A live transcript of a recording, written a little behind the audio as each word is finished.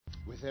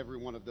With every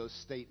one of those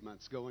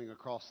statements going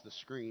across the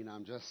screen,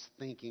 I'm just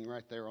thinking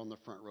right there on the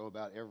front row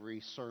about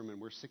every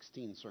sermon. We're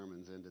 16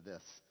 sermons into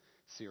this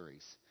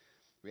series.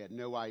 We had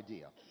no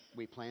idea.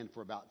 We planned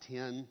for about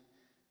 10,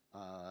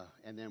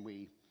 and then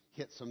we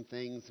hit some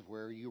things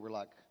where you were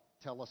like,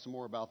 tell us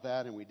more about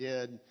that, and we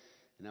did. And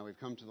now we've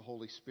come to the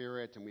Holy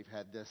Spirit, and we've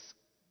had this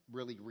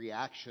really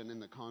reaction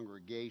in the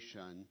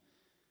congregation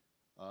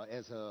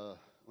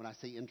when I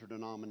say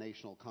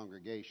interdenominational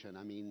congregation,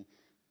 I mean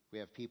we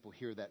have people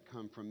here that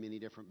come from many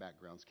different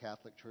backgrounds: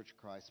 Catholic, Church of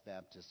Christ,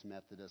 Baptist,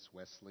 Methodist,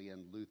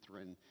 Wesleyan,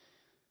 Lutheran,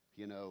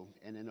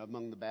 and then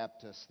among the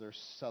Baptists, there's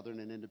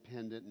Southern and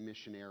Independent and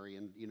Missionary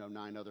and,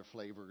 9 other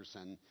flavors.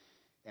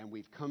 And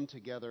we've come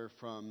together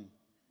from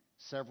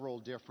several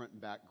different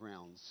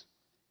backgrounds.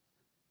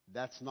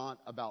 That's not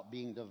about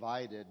being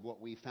divided. What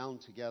we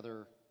found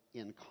together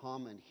in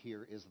common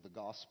here is the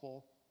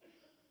gospel,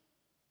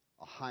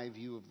 a high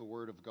view of the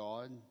Word of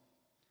God,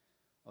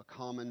 a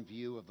common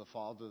view of the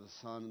Father, the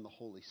Son, and the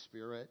Holy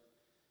Spirit,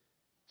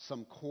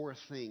 some core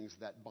things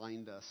that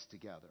bind us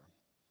together.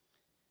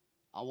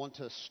 I want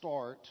to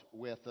start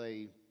with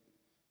a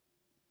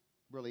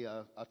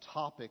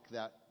topic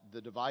that the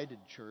divided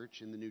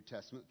church in the New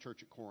Testament, the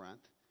church at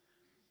Corinth,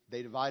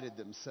 they divided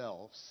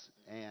themselves,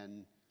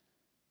 and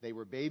they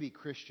were baby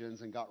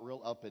Christians and got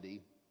real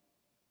uppity,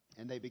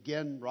 and they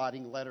began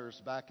writing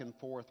letters back and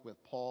forth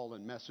with Paul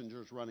and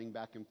messengers running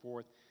back and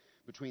forth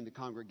between the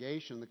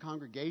congregation. The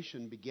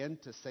congregation began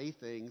to say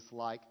things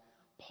like,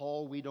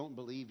 Paul, we don't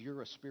believe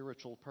you're a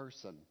spiritual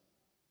person.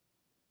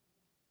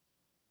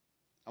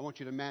 I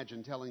want you to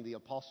imagine telling the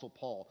Apostle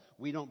Paul,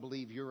 we don't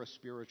believe you're a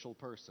spiritual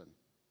person.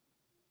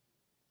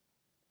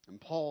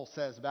 And Paul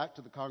says back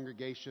to the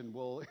congregation,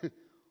 well,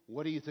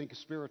 what do you think a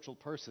spiritual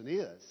person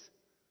is?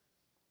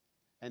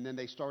 And then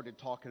they started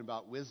talking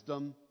about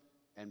wisdom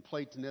and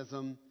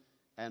Platonism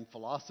and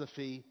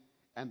philosophy.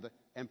 And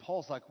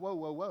Paul's like,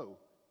 whoa.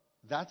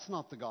 That's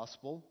not the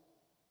gospel.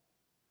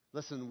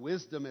 Listen,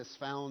 wisdom is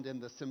found in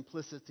the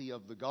simplicity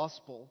of the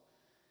gospel,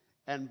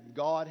 and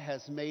God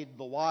has made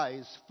the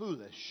wise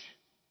foolish.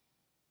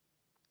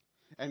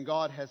 And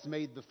God has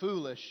made the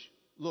foolish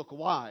look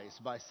wise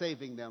by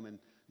saving them and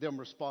them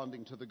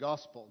responding to the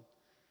gospel.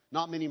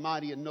 Not many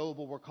mighty and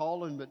noble were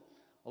calling, but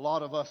a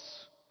lot of us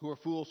who are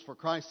fools for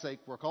Christ's sake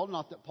were called.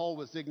 Not that Paul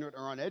was ignorant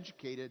or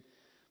uneducated,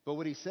 but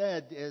what he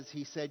said,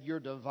 you're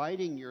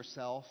dividing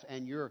yourself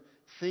and you're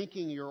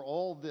thinking you're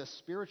all this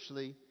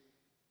spiritually.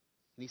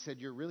 And he said,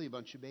 you're really a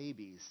bunch of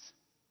babies.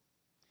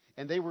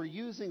 And they were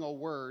using a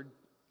word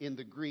in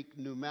the Greek,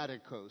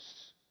 pneumatikos.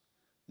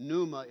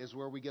 Pneuma is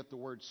where we get the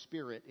word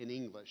spirit in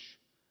English.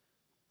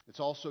 It's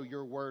also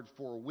your word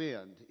for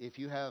wind. If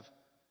you have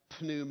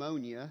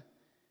pneumonia,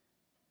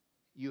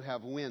 you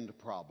have wind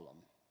problem.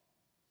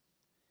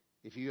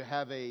 If you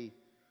have a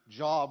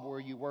job where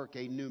you work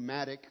a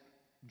pneumatic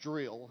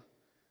drill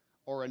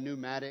or a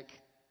pneumatic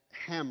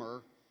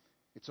hammer,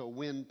 it's a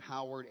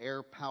wind-powered,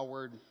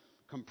 air-powered,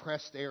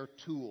 compressed air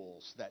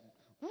tools that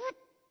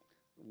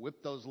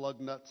whip those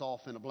lug nuts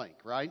off in a blink,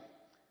 right?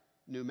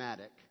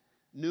 Pneumatic.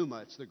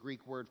 Pneuma, it's the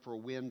Greek word for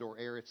wind or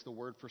air. It's the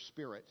word for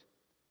spirit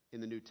in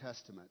the New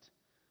Testament.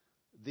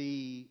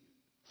 The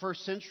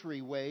first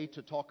century way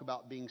to talk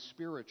about being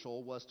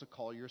spiritual was to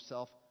call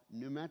yourself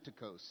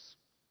pneumatikos.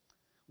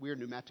 We're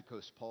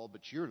pneumatikos, Paul,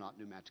 but you're not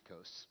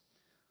pneumatikos.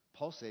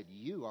 Paul said,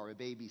 you are a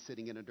baby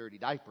sitting in a dirty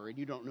diaper and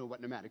you don't know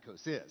what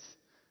pneumatikos is.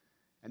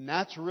 And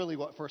that's really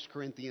what 1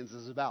 Corinthians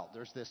is about.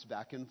 There's this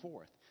back and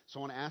forth. So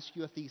I want to ask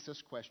you a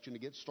thesis question to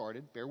get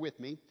started. Bear with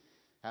me.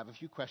 I have a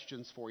few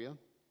questions for you.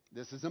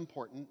 This is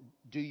important.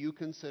 Do you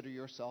consider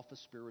yourself a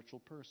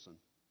spiritual person?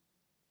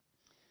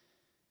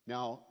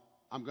 Now,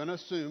 I'm going to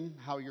assume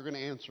how you're going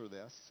to answer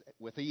this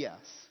with a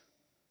yes.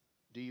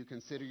 Do you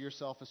consider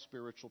yourself a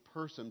spiritual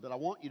person? But I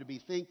want you to be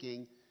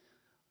thinking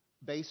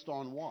based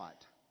on what?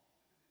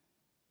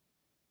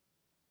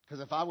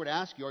 Because if I were to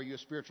ask you, are you a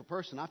spiritual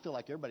person? I feel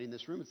like everybody in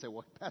this room would say,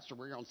 well, Pastor,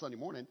 we're here on Sunday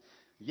morning.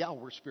 Yeah,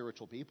 we're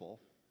spiritual people.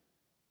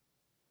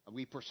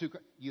 We pursue.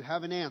 You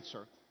have an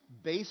answer.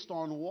 Based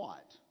on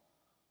what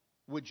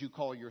would you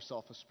call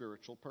yourself a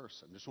spiritual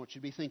person? Just want you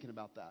to be thinking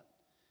about that.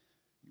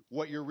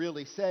 What you're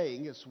really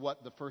saying is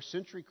what the first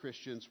century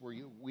Christians were.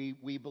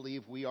 We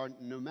believe we are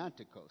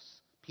pneumatikos,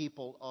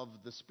 people of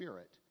the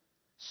Spirit,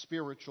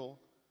 spiritual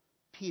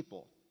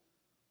people.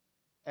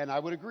 And I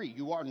would agree,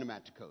 you are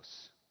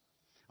pneumatikos.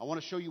 I want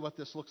to show you what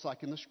this looks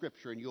like in the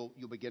Scripture, and you'll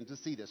begin to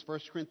see this. 1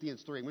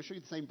 Corinthians 3. I'm going to show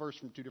you the same verse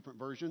from 2 different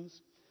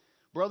versions.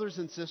 Brothers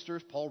and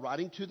sisters, Paul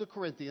writing to the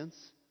Corinthians,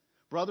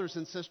 brothers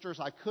and sisters,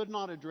 I could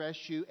not address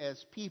you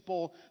as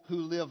people who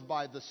live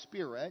by the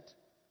Spirit.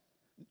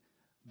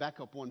 Back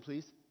up one,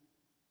 please.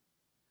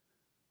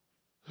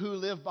 Who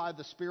live by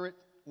the Spirit,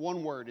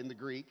 one word in the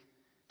Greek,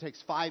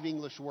 takes 5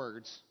 English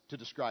words to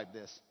describe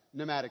this.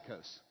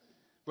 Pneumatikos.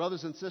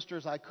 Brothers and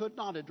sisters, I could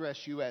not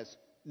address you as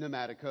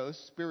pneumatikos,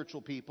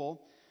 spiritual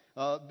people,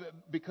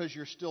 because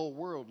you're still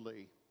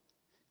worldly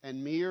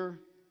and mere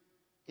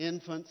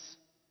infants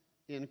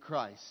in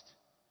Christ.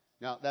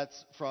 Now,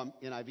 that's from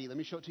NIV. Let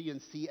me show it to you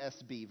in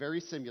CSB. Very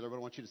similar, but I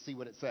want you to see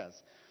what it says.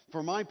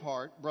 For my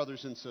part,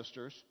 brothers and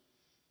sisters,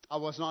 I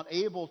was not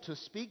able to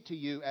speak to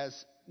you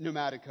as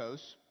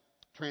pneumaticos,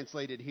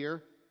 translated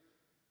here,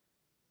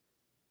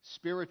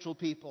 spiritual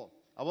people.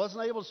 I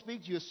wasn't able to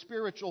speak to you as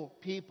spiritual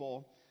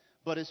people,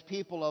 but as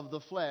people of the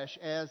flesh,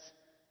 as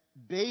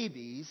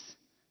babies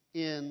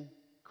in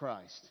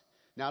Christ.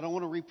 Now, I don't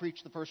want to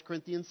repreach the 1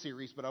 Corinthians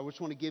series, but I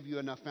just want to give you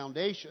enough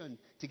foundation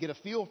to get a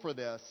feel for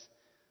this.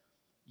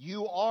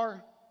 You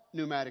are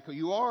pneumatical.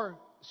 You are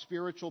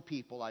spiritual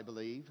people, I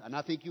believe. And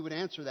I think you would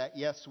answer that,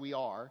 yes, we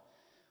are.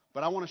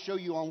 But I want to show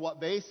you on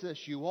what basis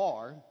you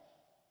are.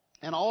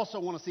 And I also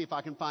want to see if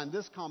I can find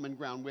this common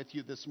ground with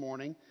you this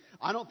morning.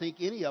 I don't think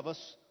any of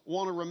us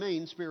want to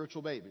remain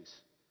spiritual babies.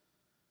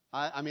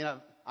 I mean,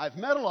 I've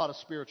met a lot of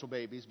spiritual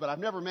babies, but I've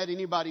never met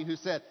anybody who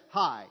said,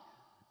 "Hi,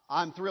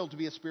 I'm thrilled to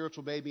be a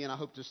spiritual baby and I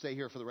hope to stay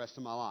here for the rest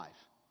of my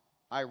life.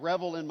 I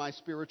revel in my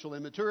spiritual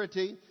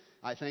immaturity.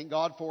 I thank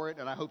God for it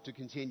and I hope to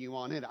continue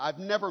on in it." I've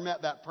never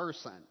met that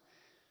person.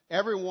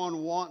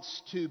 Everyone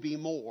wants to be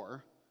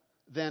more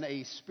than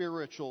a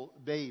spiritual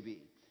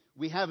baby.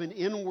 We have an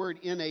inward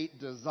innate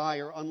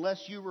desire,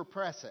 unless you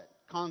repress it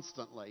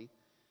constantly.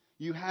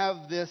 You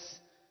have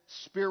this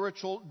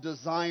spiritual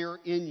desire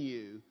in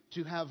you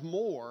to have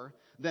more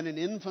than an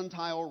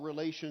infantile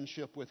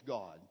relationship with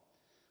God.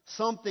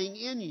 Something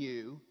in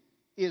you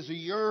is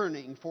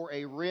yearning for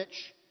a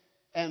rich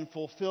and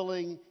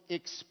fulfilling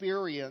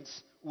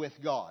experience with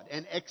God,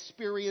 an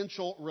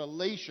experiential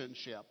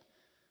relationship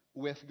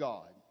with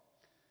God.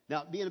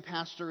 Now, being a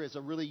pastor is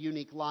a really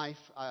unique life.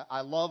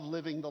 I love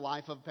living the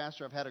life of a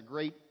pastor. I've had a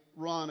great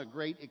run, a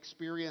great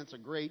experience, a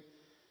great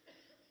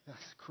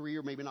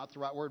career, maybe not the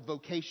right word,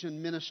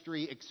 vocation,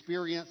 ministry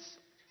experience.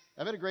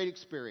 I've had a great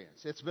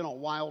experience. It's been a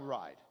wild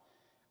ride.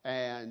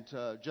 And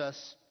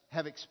just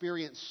have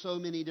experienced so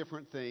many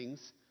different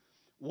things.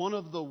 One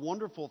of the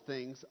wonderful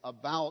things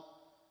about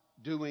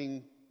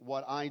doing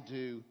what I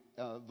do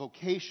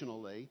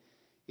vocationally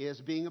is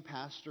being a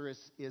pastor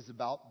is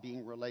about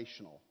being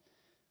relational.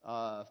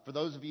 For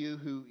those of you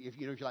who, if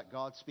you're like,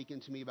 "God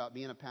speaking to me about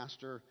being a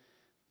pastor,"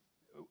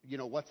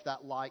 what's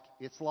that like?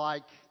 It's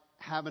like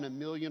having a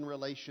million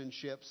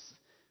relationships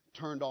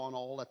turned on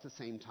all at the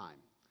same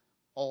time,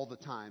 all the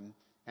time,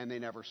 and they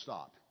never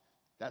stop.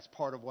 That's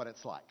part of what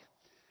it's like.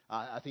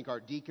 I think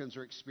our deacons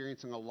are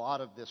experiencing a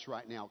lot of this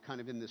right now,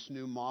 kind of in this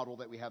new model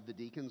that we have the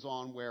deacons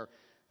on, where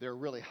they're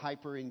really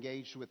hyper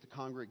engaged with the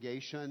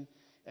congregation,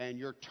 and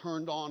you're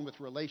turned on with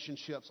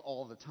relationships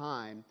all the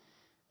time.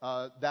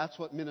 That's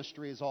what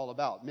ministry is all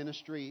about.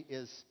 Ministry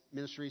is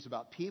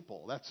about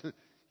people. That's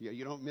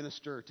you don't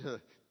minister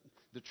to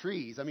the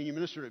trees. I mean, you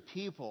minister to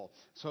people.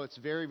 So it's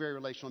very, very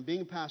relational. And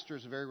being a pastor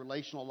is a very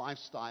relational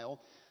lifestyle.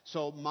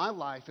 So my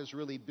life is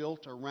really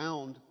built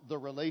around the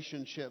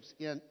relationships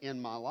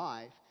in my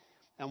life.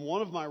 And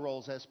one of my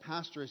roles as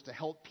pastor is to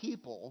help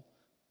people,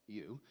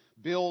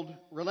 build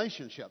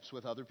relationships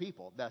with other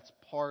people. That's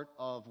part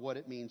of what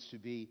it means to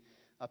be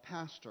a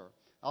pastor.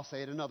 I'll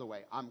say it another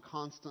way. I'm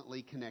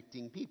constantly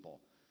connecting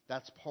people.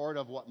 That's part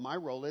of what my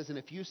role is. And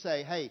if you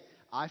say, "Hey,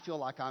 I feel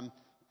like I'm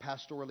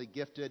pastorally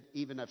gifted,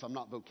 even if I'm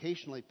not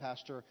vocationally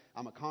pastor,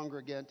 I'm a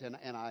congregant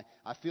and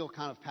I feel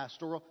kind of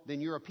pastoral,"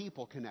 then you're a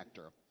people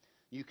connector.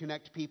 You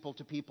connect people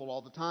to people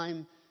all the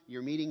time.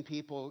 You're meeting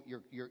people.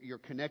 You're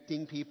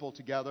connecting people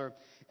together.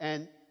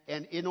 And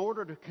in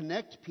order to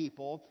connect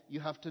people, you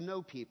have to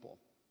know people.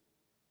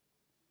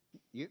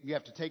 You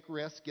have to take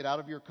risks, get out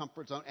of your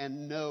comfort zone,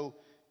 and know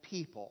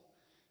people.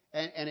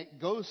 And it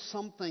goes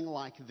something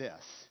like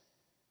this.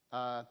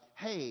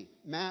 "Hey,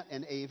 Matt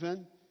and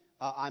Avon,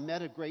 I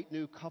met a great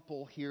new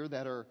couple here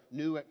that are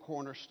new at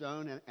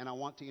Cornerstone, and I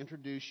want to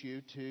introduce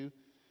you to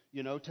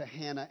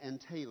Hannah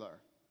and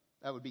Taylor."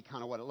 That would be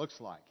kind of what it looks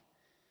like.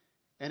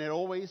 And it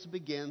always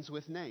begins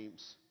with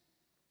names.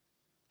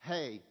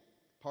 "Hey,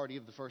 party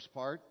of the first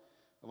part,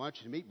 I want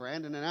you to meet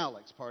Brandon and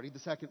Alex, party the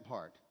second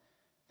part."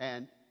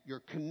 And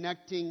you're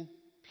connecting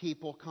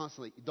people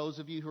constantly. Those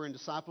of you who are in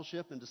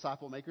discipleship and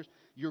disciple makers,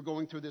 you're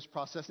going through this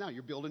process now.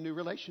 You're building new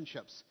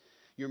relationships.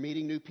 You're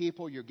meeting new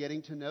people. You're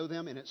getting to know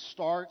them. And it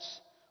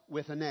starts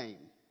with a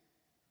name.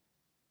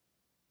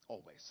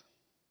 Always.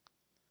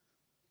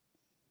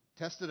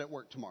 Test it at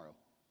work tomorrow.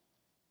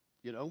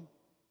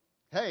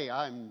 "Hey,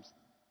 I'm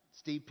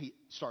Steve Pete."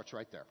 Starts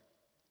right there.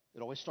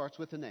 It always starts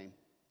with a name.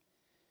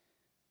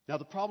 Now,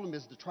 the problem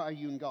is the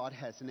triune God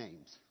has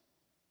names.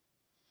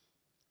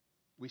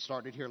 We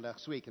started here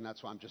last week, and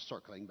that's why I'm just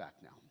circling back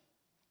now.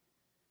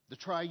 The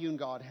triune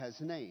God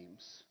has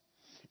names.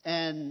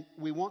 And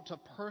we want to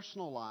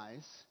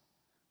personalize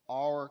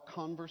our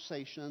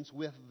conversations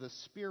with the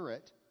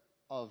Spirit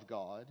of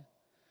God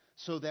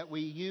so that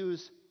we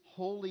use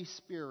Holy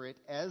Spirit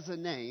as a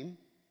name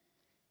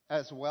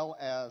as well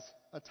as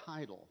a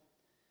title.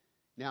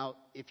 Now,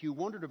 if you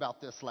wondered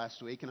about this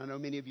last week, and I know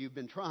many of you have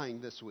been trying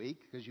this week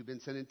because you've been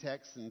sending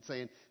texts and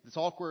saying, "It's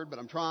awkward, but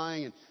I'm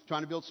trying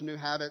to build some new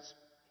habits."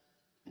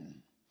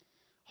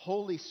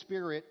 Holy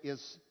Spirit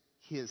is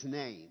His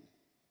name.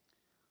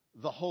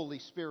 The Holy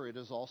Spirit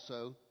is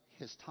also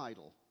His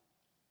title.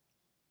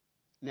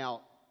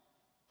 Now,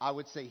 I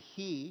would say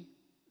He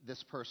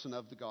this person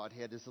of the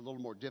Godhead is a little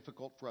more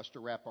difficult for us to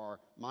wrap our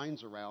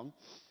minds around.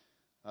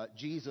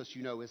 Jesus,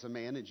 you know, is a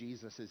man, and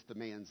Jesus is the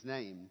man's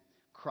name.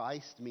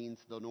 Christ means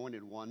the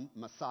anointed one,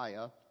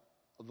 Messiah,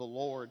 the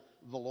Lord,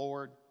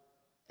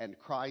 and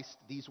Christ.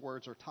 These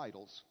words are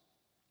titles.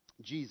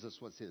 Jesus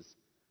was his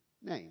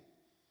name.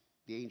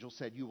 The angel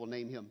said, "You will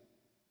name him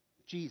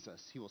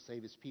Jesus. He will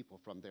save his people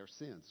from their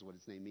sins," is what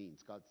his name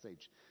means. God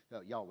saves,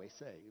 Yahweh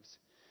saves.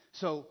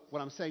 So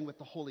what I'm saying with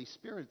the Holy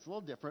Spirit, it's a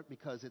little different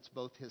because it's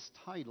both his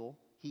title.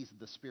 He's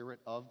the Spirit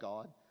of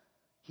God.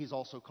 He's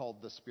also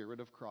called the Spirit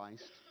of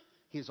Christ.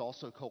 He's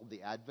also called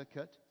the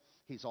Advocate.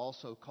 He's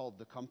also called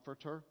the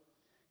Comforter.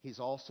 He's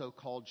also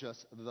called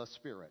just the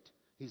Spirit.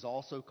 He's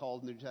also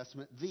called in the New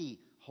Testament the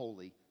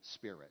Holy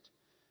Spirit.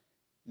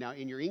 Now,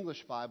 in your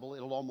English Bible,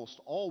 it'll almost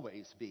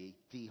always be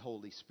the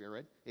Holy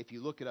Spirit. If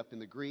you look it up in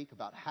the Greek,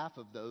 about half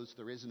of those,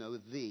 there is no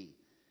the.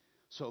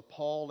 So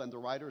Paul and the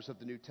writers of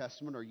the New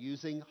Testament are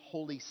using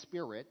Holy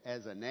Spirit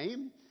as a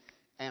name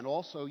and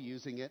also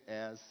using it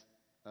as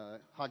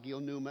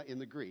hagioneuma in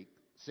the Greek,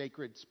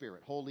 sacred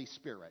spirit, Holy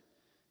Spirit.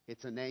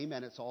 It's a name,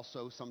 and it's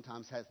also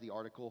sometimes has the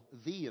article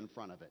the in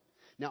front of it.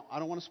 Now, I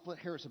don't want to split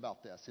hairs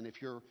about this, and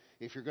if you're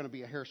going to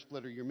be a hair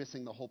splitter, you're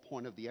missing the whole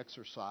point of the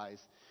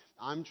exercise.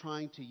 I'm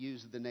trying to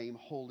use the name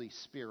Holy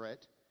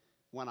Spirit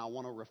when I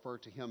want to refer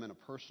to him in a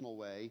personal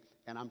way,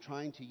 and I'm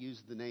trying to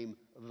use the name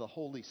the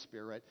Holy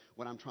Spirit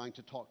when I'm trying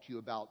to talk to you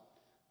about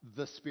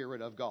the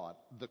Spirit of God,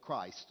 the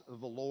Christ,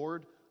 the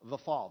Lord, the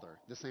Father.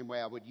 The same way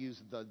I would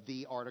use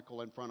the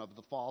article in front of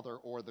the Father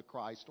or the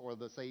Christ or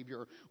the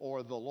Savior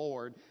or the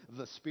Lord.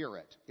 The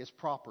Spirit is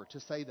proper to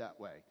say that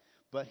way.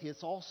 But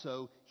it's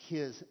also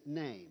his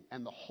name.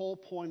 And the whole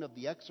point of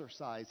the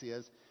exercise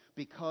is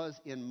because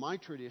in my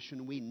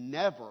tradition we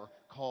never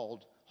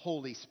called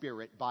Holy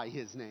Spirit by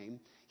his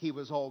name. He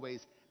was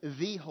always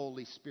the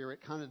Holy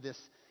Spirit, kind of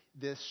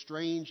this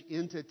strange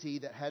entity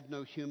that had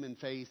no human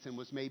face and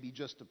was maybe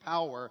just a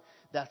power.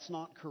 That's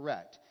not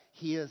correct.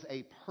 He is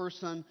a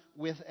person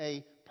with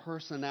a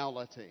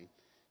personality.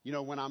 You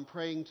know, when I'm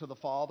praying to the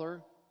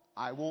Father,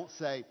 I won't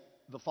say,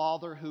 "The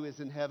Father who is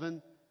in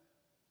heaven."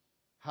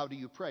 How do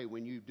you pray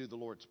when you do the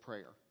Lord's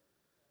Prayer?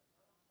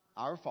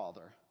 Our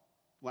Father.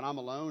 When I'm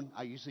alone,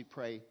 I usually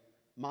pray,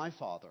 "My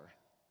Father."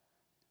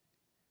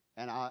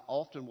 And I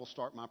often will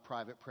start my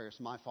private prayers,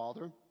 "My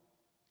Father,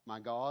 my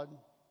God,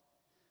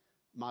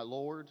 my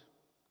Lord,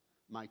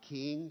 my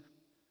King."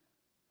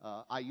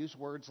 I use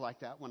words like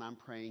that when I'm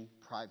praying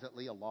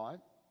privately a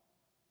lot.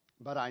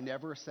 But I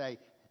never say,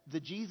 "The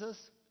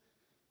Jesus,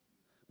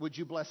 would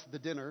you bless the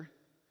dinner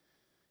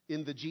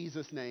in the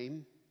Jesus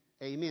name?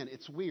 Amen."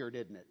 It's weird,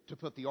 isn't it, to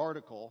put the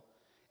article.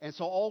 And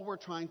so all we're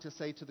trying to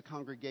say to the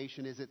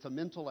congregation is it's a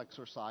mental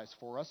exercise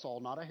for us all,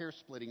 not a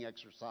hair-splitting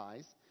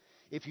exercise.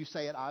 If you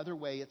say it either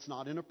way, it's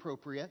not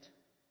inappropriate.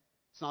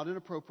 It's not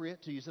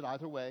inappropriate to use it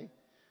either way.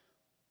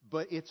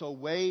 But it's a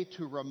way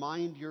to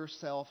remind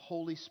yourself,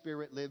 Holy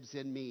Spirit lives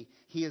in me.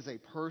 He is a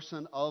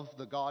person of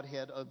the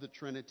Godhead of the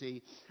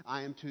Trinity.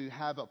 I am to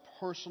have a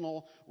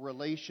personal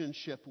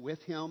relationship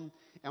with him.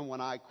 And when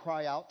I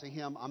cry out to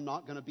him, I'm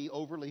not going to be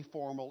overly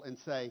formal and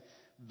say,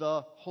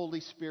 "The Holy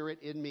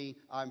Spirit in me."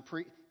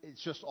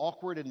 It's just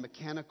awkward and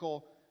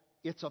mechanical.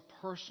 It's a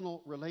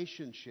personal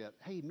relationship.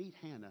 Hey, meet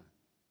Hannah.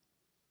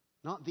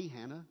 Not the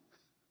Hannah,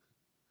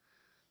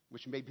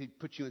 which maybe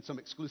put you in some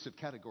exclusive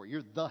category.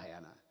 You're the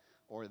Hannah.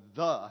 Or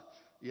the,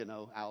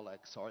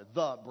 Alex, or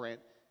the Brand.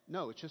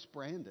 No, it's just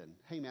Brandon.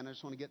 Hey, man, I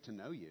just want to get to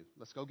know you.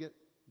 Let's go get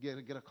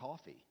a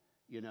coffee,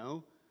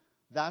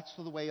 That's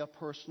the way a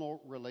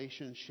personal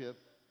relationship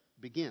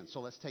begins. So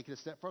let's take it a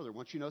step further.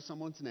 Once you know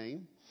someone's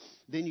name,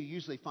 then you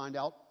usually find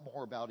out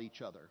more about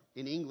each other.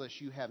 In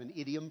English, you have an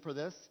idiom for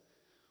this.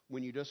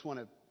 When you just want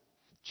to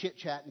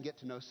chit-chat and get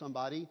to know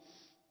somebody,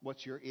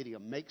 what's your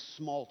idiom? Make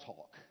small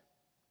talk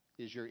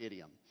is your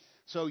idiom.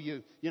 So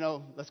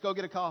let's go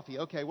get a coffee.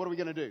 Okay, what are we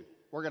going to do?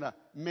 We're going to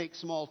make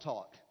small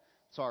talk.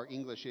 It's our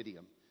English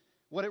idiom.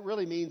 What it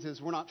really means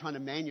is we're not trying to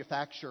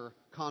manufacture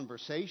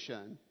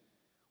conversation.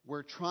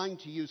 We're trying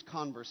to use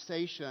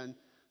conversation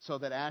so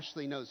that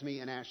Ashley knows me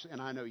and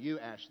I know you,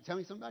 Ashley. Tell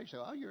me somebody. Say,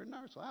 "Oh, you're a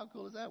nurse. Well, how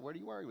cool is that? Where do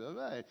you work?"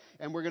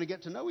 And we're going to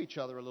get to know each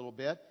other a little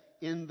bit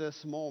in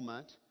this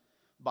moment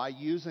by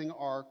using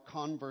our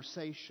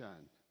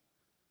conversation.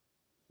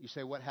 You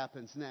say, what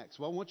happens next?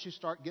 Well, once you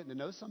start getting to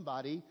know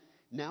somebody,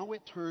 now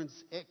it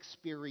turns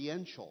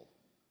experiential.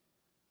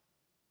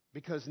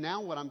 Because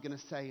now what I'm going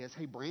to say is,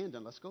 "Hey,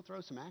 Brandon, let's go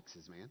throw some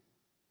axes, man.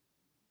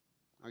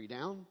 Are you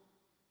down?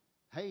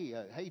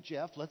 Hey,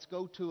 Jeff, let's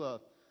go to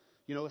a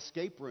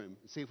escape room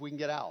and see if we can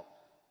get out.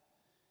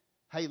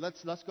 Hey,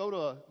 let's go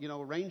to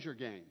a Ranger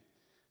game.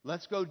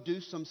 Let's go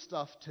do some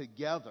stuff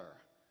together.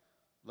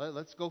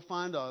 Let's go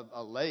find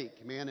a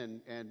lake, man,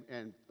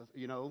 and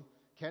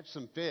catch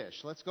some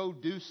fish. Let's go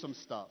do some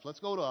stuff. Let's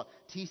go to a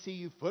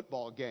TCU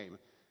football game.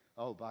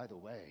 Oh, by the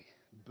way,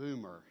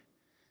 Boomer.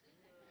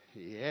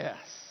 Yes.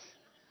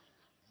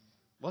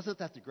 Wasn't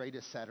that the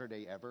greatest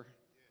Saturday ever?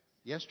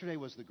 Yesterday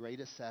was the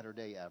greatest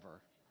Saturday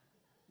ever.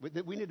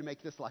 We need to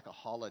make this like a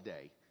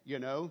holiday,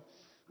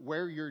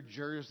 wear your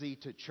jersey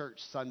to church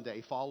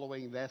Sunday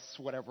following this,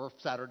 whatever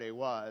Saturday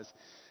was,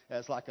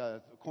 as like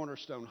a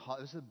cornerstone.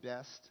 It was the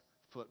best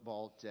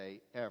football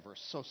day ever.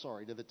 So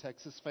sorry to the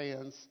Texas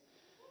fans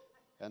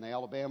and the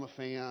Alabama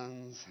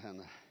fans.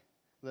 And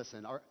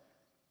listen,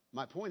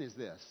 my point is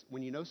this.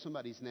 When you know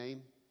somebody's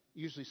name,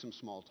 usually some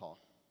small talk.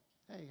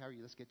 Hey, how are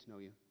you? Let's get to know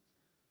you.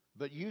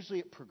 But usually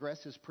it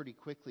progresses pretty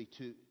quickly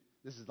to,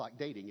 this is like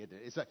dating, isn't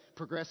it? It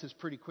progresses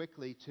pretty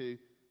quickly to,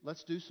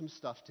 let's do some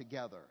stuff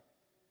together.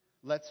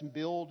 Let's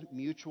build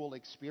mutual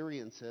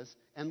experiences.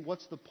 And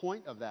what's the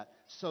point of that?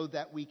 So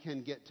that we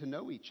can get to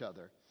know each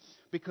other.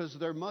 Because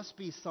there must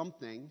be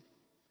something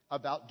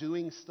about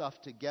doing stuff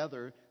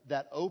together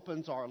that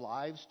opens our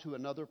lives to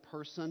another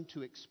person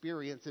to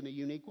experience in a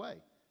unique way.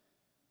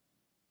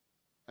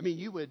 I mean,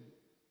 you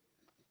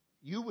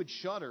would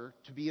shudder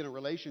to be in a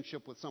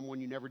relationship with someone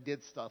you never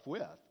did stuff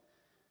with.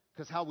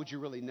 Because how would you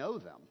really know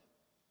them?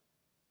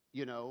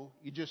 You know,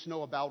 you just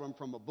know about them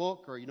from a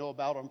book or you know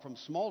about them from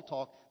small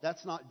talk.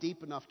 That's not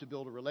deep enough to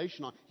build a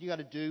relation on. You got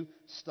to do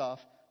stuff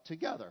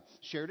together.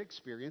 Shared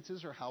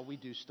experiences are how we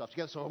do stuff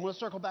together. So I'm going to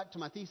circle back to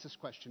my thesis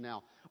question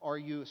now. Are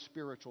you a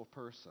spiritual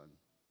person?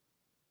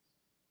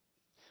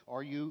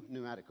 Are you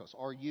pneumaticos?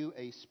 Are you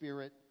a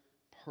spirit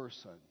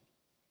person?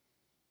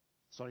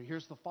 So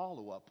here's the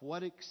follow-up.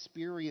 What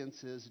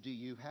experiences do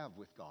you have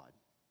with God?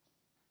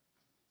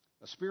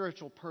 A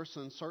spiritual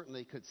person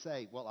certainly could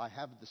say, well, I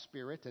have the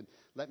Spirit, and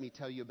let me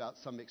tell you about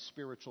some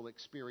spiritual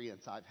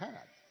experience I've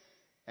had.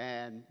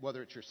 And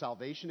whether it's your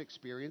salvation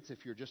experience,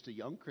 if you're just a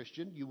young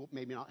Christian, you will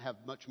maybe not have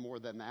much more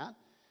than that.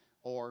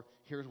 Or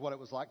here's what it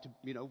was like to,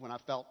 when I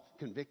felt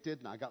convicted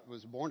and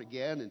was born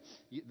again. And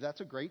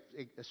that's a great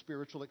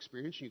spiritual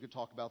experience, and you could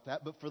talk about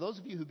that. But for those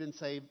of you who've been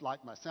saved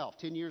like myself,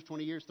 10 years,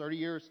 20 years, 30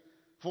 years,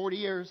 40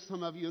 years,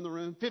 some of you in the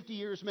room, 50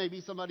 years maybe,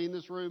 somebody in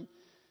this room.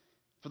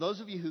 For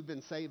those of you who've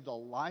been saved a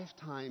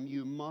lifetime,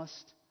 you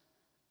must,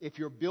 if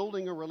you're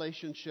building a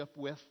relationship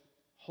with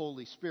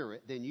Holy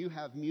Spirit, then you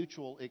have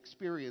mutual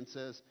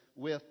experiences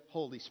with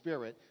Holy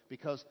Spirit,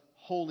 because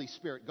Holy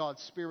Spirit,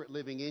 God's Spirit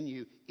living in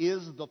you,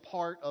 is the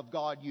part of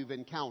God you've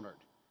encountered.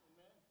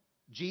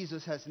 Amen.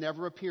 Jesus has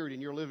never appeared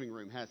in your living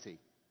room, has he?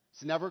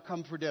 He's never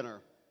come for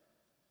dinner.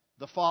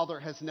 The Father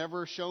has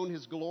never shown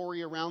his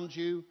glory around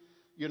you,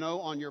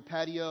 on your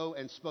patio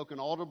and spoken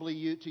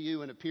audibly to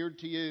you and appeared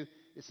to you.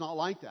 It's not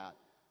like that.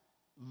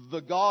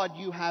 The God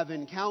you have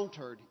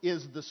encountered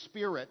is the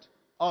Spirit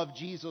of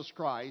Jesus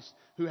Christ,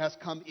 who has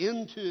come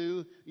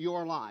into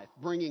your life,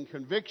 bringing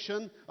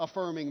conviction,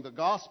 affirming the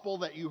gospel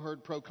that you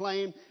heard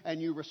proclaimed,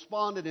 and you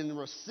responded and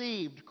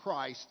received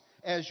Christ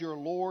as your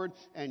Lord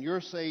and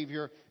your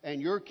Savior and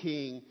your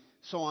King.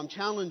 So I'm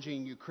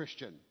challenging you,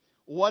 Christian.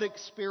 What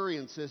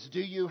experiences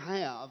do you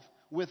have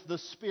with the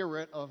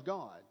Spirit of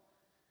God?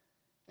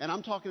 And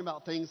I'm talking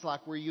about things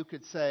like where you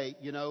could say,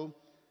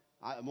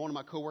 one of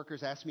my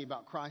coworkers asked me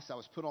about Christ. I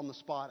was put on the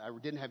spot. I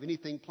didn't have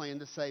anything planned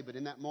to say, but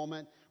in that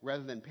moment,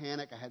 rather than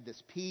panic, I had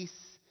this peace,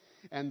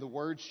 and the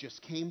words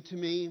just came to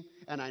me.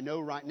 And I know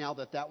right now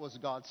that was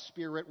God's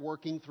Spirit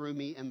working through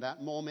me in that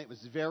moment. It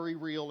was very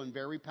real and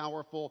very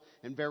powerful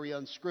and very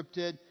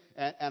unscripted,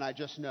 and I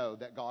just know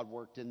that God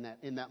worked in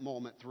that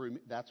moment through me.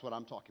 That's what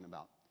I'm talking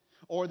about.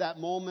 Or that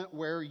moment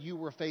where you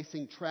were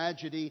facing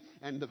tragedy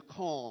and the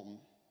calm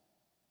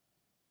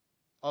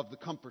of the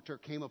Comforter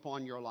came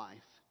upon your life.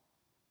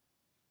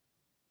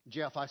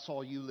 Jeff, I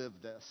saw you live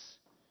this,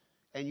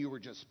 and you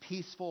were just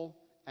peaceful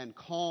and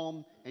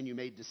calm, and you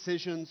made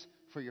decisions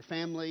for your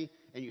family,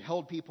 and you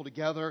held people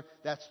together.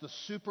 That's the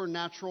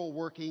supernatural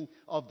working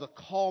of the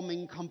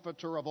calming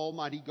Comforter of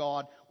Almighty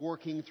God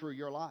working through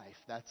your life.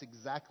 That's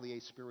exactly a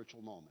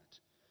spiritual moment.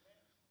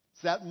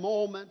 It's that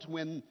moment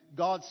when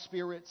God's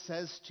Spirit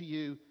says to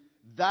you,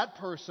 that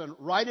person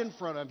right in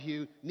front of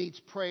you needs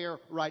prayer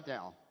right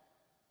now.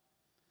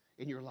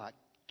 And you're like,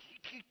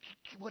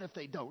 what if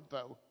they don't,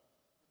 though?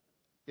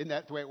 Isn't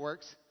that the way it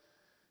works?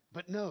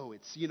 But no,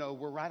 it's,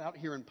 we're right out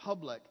here in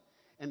public,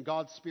 and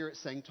God's Spirit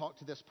saying, talk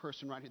to this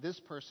person right here. This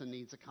person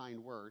needs a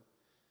kind word.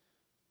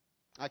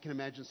 I can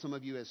imagine some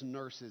of you as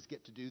nurses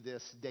get to do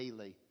this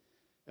daily,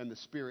 and the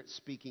Spirit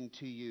speaking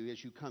to you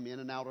as you come in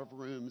and out of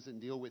rooms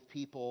and deal with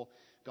people.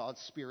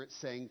 God's Spirit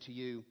saying to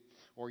you,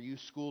 or you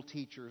school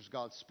teachers,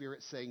 God's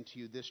Spirit saying to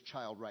you, this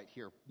child right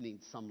here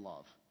needs some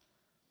love.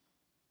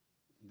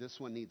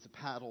 This one needs a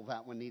paddle.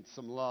 That one needs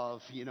some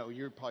love.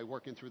 You're probably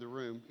working through the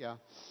room. Yeah.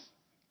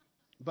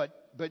 But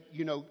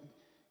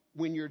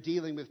when you're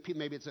dealing with people,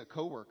 maybe it's a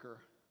coworker.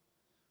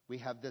 We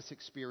have this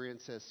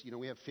experience as,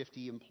 we have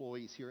 50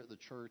 employees here at the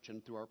church,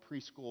 and through our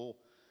preschool,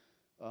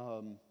 we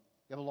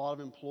have a lot of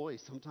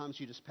employees. Sometimes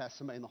you just pass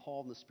somebody in the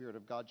hall and the Spirit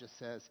of God just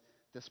says,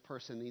 this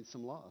person needs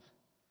some love.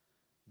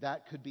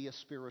 That could be a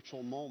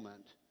spiritual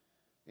moment.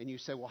 And you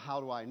say, well, how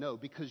do I know?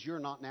 Because you're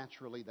not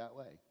naturally that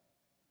way.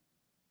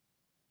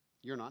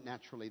 You're not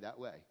naturally that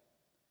way.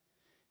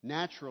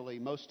 Naturally,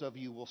 most of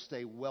you will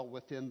stay well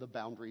within the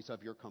boundaries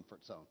of your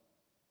comfort zone.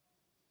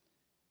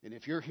 And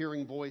if you're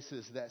hearing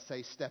voices that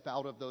say step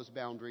out of those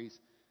boundaries,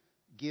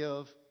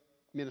 give,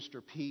 minister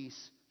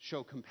peace,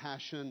 show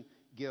compassion,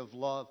 give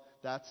love,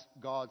 That's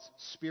God's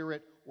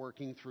Spirit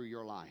working through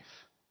your life.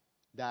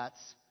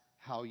 That's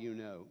how you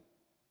know.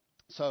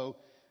 So,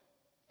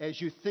 as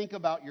you think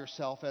about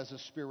yourself as a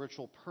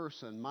spiritual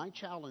person, my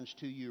challenge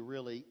to you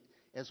really,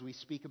 as we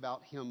speak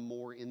about Him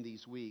more in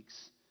these weeks,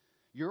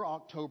 your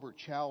October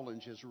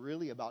challenge is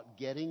really about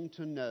getting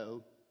to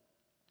know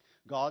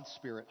God's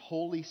Spirit,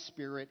 Holy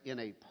Spirit, in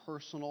a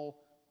personal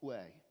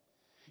way.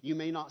 You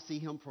may not see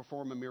Him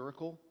perform a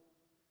miracle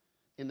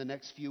in the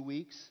next few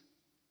weeks,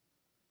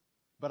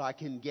 but I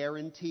can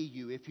guarantee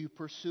you, if you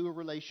pursue a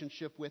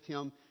relationship with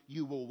Him,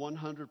 you will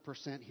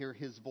 100% hear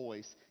His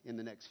voice in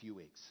the next few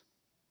weeks.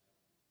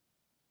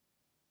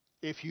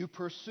 If you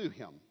pursue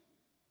Him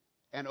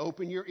and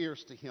open your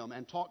ears to Him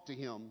and talk to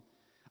Him,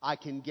 I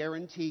can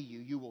guarantee you,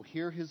 you will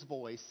hear His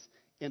voice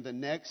in the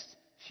next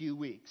few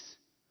weeks.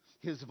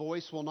 His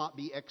voice will not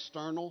be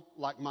external,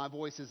 like my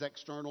voice is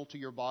external to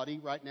your body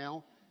right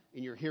now,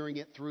 and you're hearing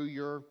it through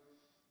your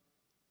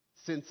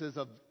senses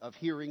of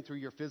hearing through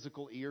your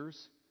physical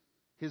ears.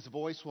 His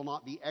voice will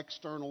not be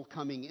external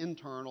coming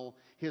internal.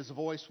 His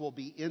voice will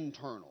be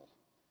internal.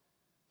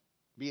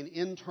 Be an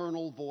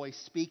internal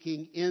voice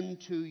speaking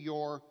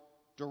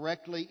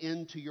directly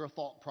into your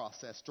thought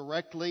process,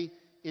 directly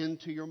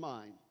into your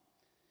mind.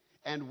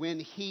 And when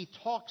He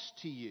talks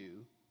to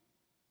you,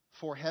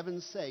 for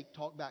heaven's sake,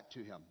 talk back to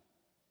Him.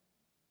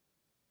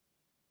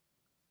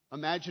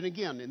 Imagine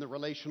again in the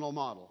relational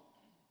model.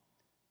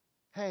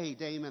 Hey,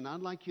 Damon,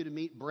 I'd like you to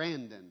meet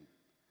Brandon.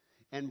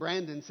 And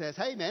Brandon says,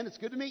 hey, man, it's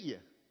good to meet you.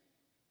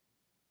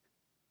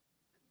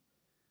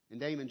 And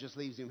Damon just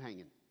leaves him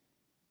hanging.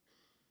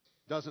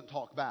 Doesn't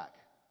talk back.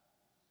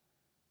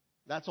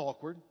 That's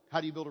awkward. How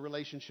do you build a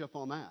relationship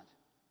on that?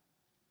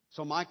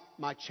 So my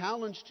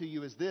challenge to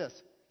you is this.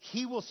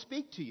 He will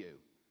speak to you.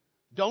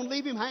 Don't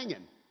leave Him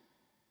hanging.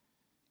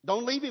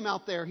 Don't leave Him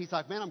out there. He's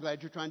like, man, I'm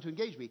glad you're trying to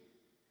engage me.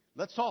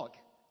 Let's talk.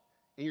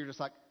 And you're just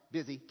like,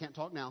 busy, can't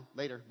talk now,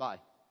 later, bye.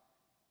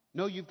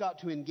 No, you've got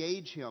to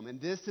engage Him. And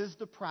this is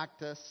the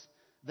practice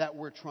that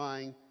we're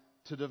trying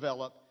to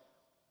develop.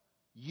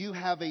 You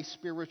have a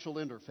spiritual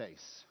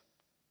interface.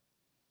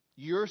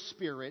 Your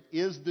spirit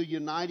is the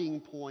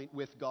uniting point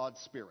with God's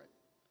Spirit.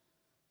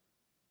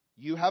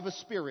 You have a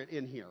spirit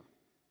in here.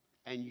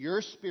 And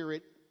your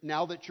spirit,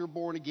 now that you're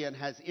born again,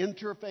 has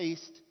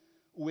interfaced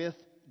with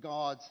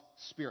God's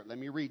Spirit. Let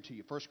me read to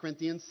you. 1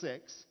 Corinthians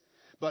 6.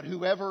 But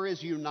whoever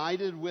is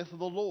united with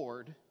the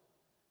Lord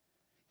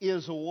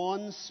is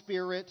one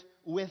spirit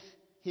with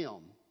Him.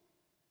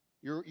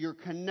 You're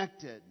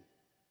connected.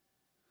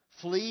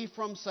 Flee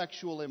from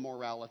sexual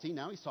immorality.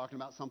 Now he's talking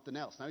about something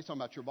else. Now he's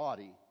talking about your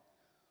body.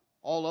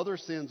 All other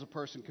sins a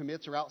person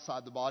commits are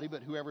outside the body,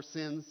 but whoever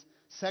sins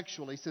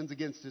sexually sins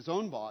against his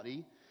own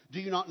body. Do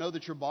you not know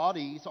that your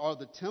bodies are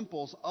the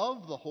temples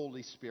of the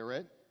Holy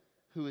Spirit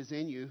who is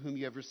in you, whom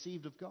you have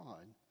received of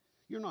God?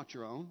 You're not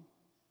your own.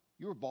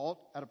 You were bought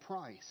at a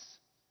price.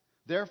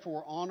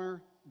 Therefore,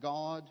 honor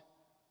God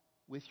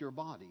with your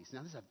bodies.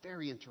 Now, this is a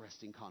very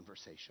interesting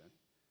conversation.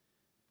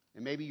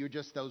 And maybe you're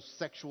just those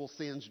sexual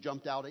sins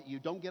jumped out at you.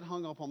 Don't get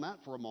hung up on that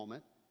for a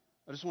moment.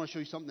 I just want to show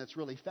you something that's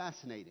really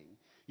fascinating.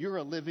 You're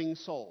a living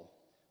soul.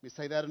 Let me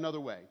say that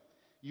another way.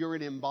 You're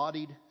an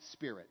embodied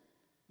spirit.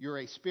 You're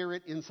a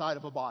spirit inside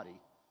of a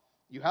body.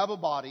 You have a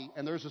body,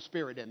 and there's a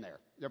spirit in there.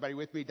 Everybody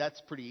with me?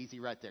 That's pretty easy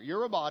right there.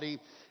 You're a body,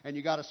 and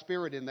you got a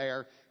spirit in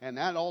there, and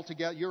that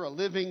altogether, you're a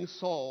living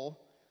soul,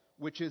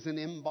 which is an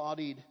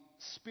embodied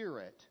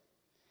spirit.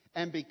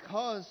 And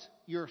because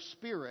your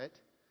spirit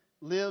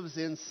lives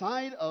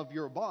inside of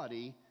your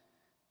body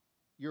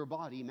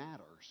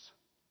matters.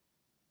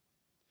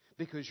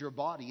 Because your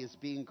body is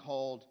being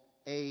called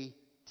a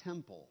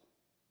temple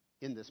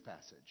in this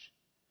passage.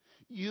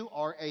 You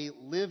are a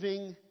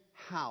living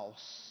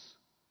house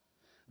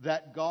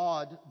that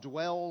God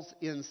dwells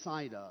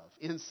inside of.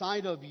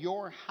 Inside of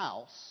your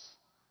house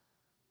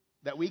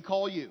that we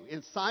call you,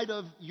 inside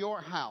of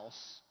your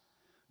house,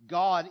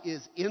 God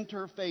is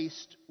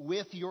interfaced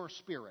with your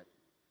spirit.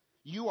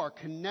 You are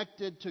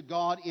connected to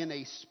God in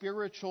a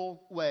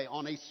spiritual way,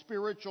 on a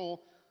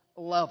spiritual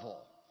level.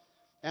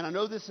 And I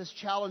know this is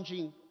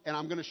challenging, and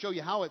I'm going to show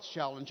you how it's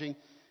challenging,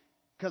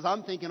 because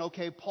I'm thinking,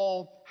 okay,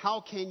 Paul,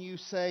 how can you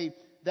say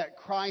that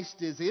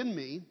Christ is in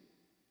me,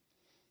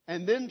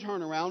 and then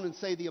turn around and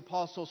say the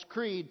Apostles'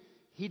 Creed,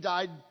 He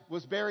died,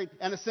 was buried,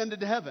 and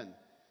ascended to heaven?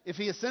 If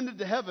He ascended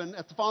to heaven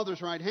at the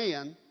Father's right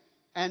hand,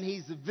 and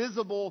He's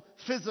visible,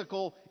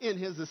 physical in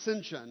His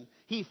ascension,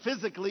 He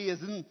physically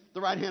is in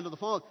the right hand of the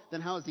Father,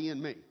 then how is He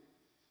in me?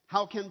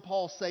 How can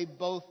Paul say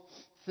both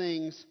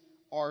things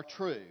are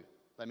true?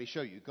 Let me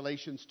show you.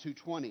 Galatians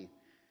 2:20.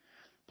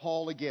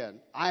 Paul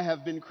again, I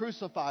have been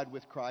crucified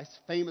with Christ,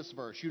 famous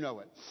verse, you know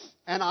it.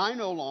 And I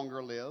no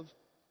longer live,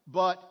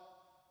 but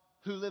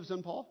who lives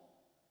in Paul?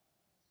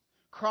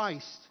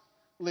 Christ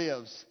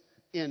lives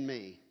in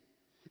me.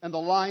 And the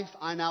life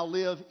I now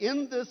live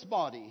in this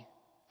body,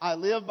 I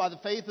live by the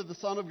faith of the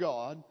Son of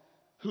God,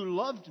 who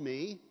loved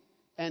me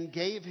and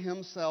gave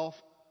Himself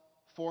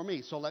for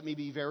me. So let me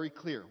be very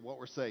clear what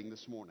we're saying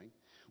this morning.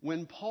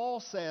 When Paul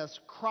says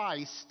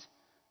Christ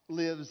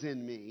lives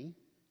in me,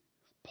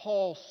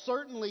 Paul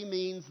certainly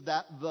means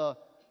that the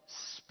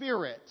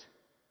Spirit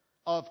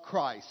of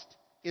Christ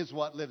is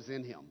what lives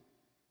in him.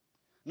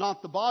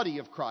 Not the body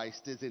of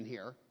Christ is in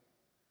here.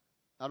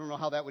 I don't know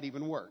how that would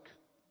even work.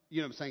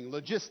 You know what I'm saying?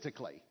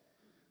 Logistically.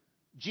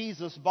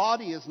 Jesus'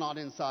 body is not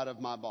inside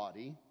of my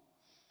body.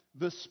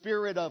 The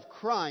Spirit of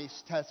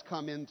Christ has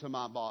come into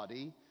my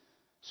body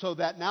so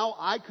that now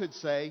I could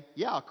say,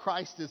 yeah,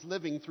 Christ is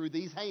living through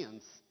these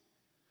hands.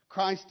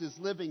 Christ is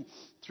living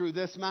through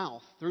this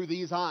mouth, through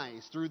these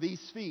eyes, through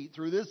these feet,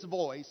 through this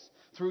voice,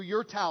 through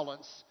your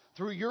talents,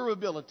 through your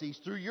abilities,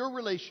 through your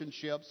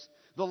relationships.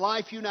 The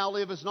life you now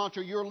live is not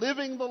your. You're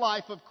living the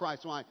life of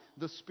Christ. Why?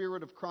 The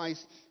Spirit of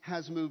Christ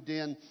has moved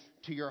in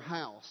to your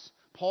house.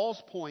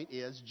 Paul's point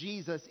is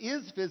Jesus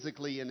is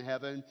physically in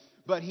heaven,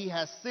 but he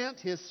has sent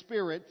his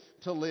Spirit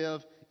to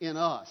live in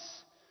us.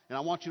 And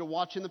I want you to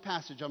watch in the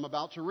passage I'm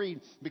about to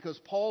read, because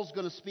Paul's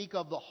going to speak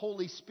of the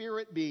Holy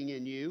Spirit being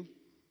in you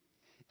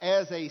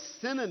as a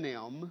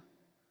synonym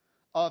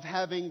of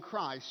having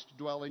Christ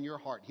dwell in your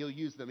heart. He'll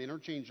use them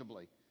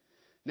interchangeably.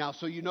 Now,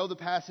 so you know the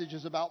passage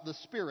is about the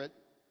Spirit,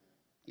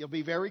 it'll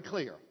be very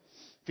clear.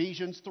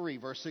 Ephesians 3,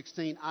 verse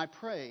 16, I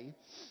pray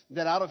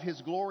that out of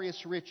his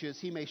glorious riches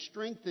he may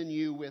strengthen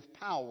you with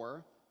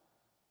power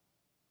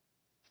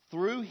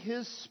through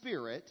his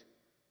Spirit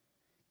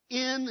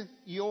in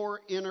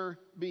your inner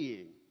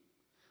being.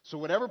 So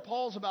whatever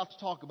Paul's about to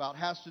talk about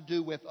has to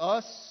do with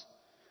us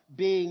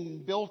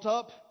being built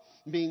up,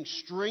 being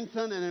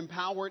strengthened and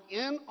empowered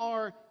in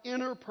our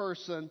inner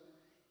person.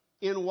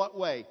 In what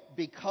way?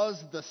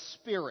 Because the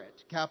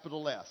Spirit,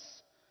 capital S,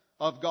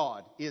 of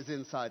God is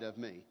inside of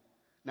me.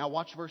 Now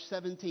watch verse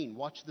 17.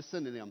 Watch the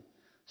synonym.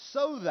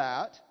 So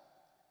that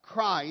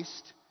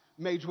Christ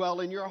may dwell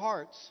in your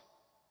hearts.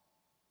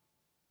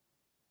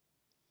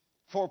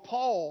 For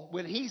Paul,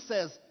 when he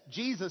says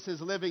Jesus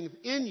is living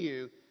in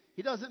you,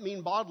 he doesn't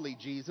mean bodily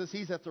Jesus.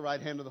 He's at the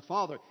right hand of the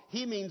Father.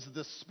 He means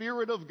the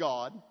Spirit of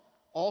God,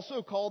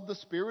 also called the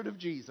Spirit of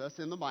Jesus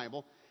in the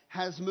Bible,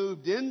 has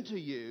moved into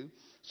you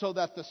so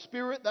that the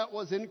Spirit that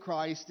was in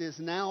Christ is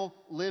now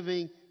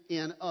living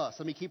in us.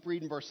 Let me keep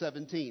reading verse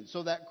 17.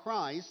 So that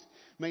Christ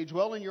may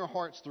dwell in your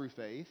hearts through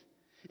faith.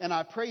 And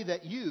I pray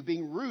that you,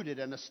 being rooted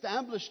and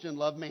established in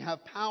love, may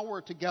have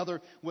power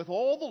together with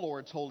all the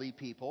Lord's holy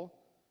people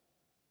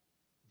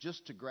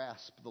just to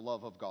grasp the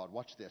love of God.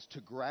 Watch this.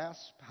 To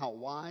grasp how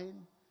wide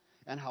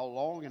and how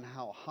long and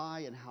how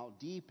high and how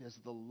deep is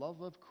the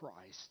love of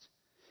Christ.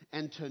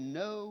 And to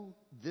know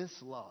this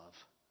love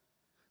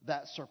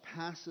that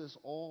surpasses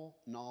all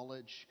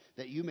knowledge,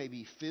 that you may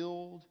be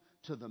filled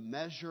to the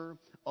measure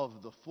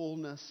of the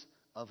fullness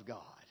of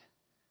God.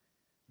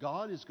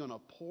 God is going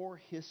to pour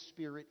his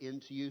Spirit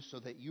into you so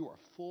that you are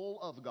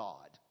full of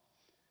God.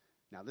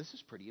 Now, this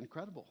is pretty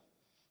incredible.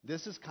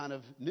 This is kind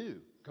of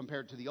new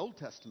compared to the Old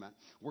Testament,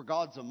 where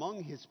God's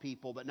among his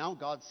people, but now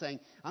God's saying,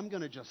 I'm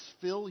going to just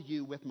fill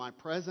you with my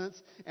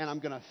presence, and I'm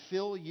going to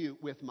fill you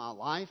with my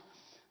life.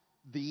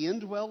 The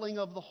indwelling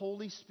of the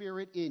Holy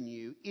Spirit in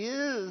you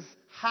is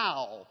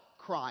how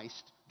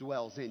Christ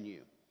dwells in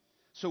you.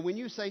 So when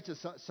you say to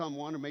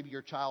someone, or maybe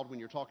your child, when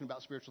you're talking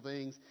about spiritual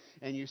things,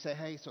 and you say,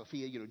 hey,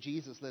 Sophia,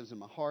 Jesus lives in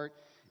my heart,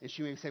 and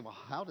she may say, well,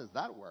 how does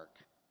that work?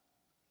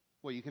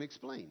 Well, you can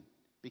explain.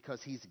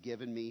 Because he's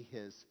given me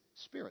his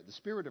Spirit. The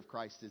Spirit of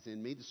Christ is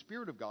in me. The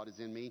Spirit of God is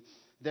in me.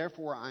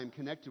 Therefore, I'm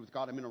connected with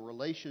God. I'm in a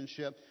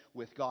relationship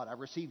with God. I've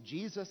received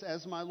Jesus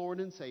as my Lord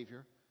and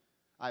Savior.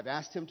 I've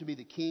asked him to be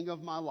the king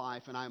of my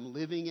life, and I'm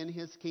living in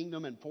his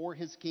kingdom and for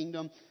his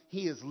kingdom.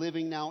 He is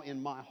living now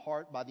in my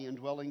heart by the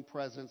indwelling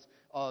presence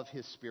of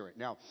his Spirit.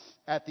 Now,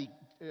 at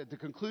the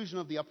conclusion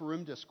of the Upper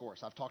Room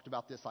Discourse, I've talked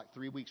about this like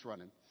 3 weeks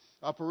running.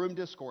 Upper Room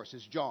Discourse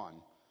is John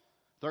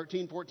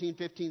 13, 14,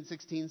 15,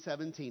 16,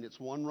 17. It's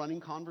one running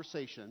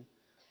conversation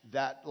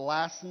that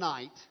last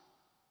night,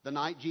 the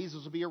night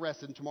Jesus will be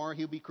arrested, and tomorrow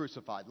he'll be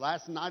crucified.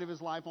 Last night of his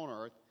life on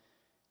earth,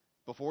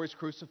 before his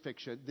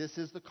crucifixion, this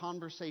is the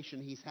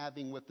conversation he's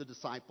having with the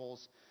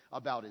disciples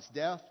about his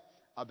death,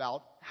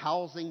 about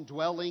housing,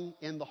 dwelling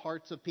in the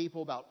hearts of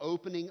people, about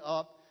opening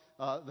up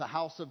the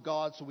house of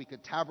God so we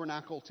could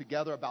tabernacle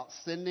together, about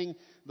sending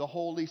the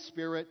Holy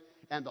Spirit.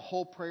 And the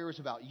whole prayer is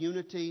about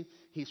unity.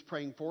 He's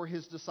praying for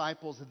his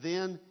disciples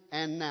then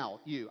and now.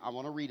 I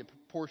want to read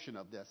a portion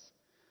of this.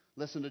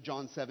 Listen to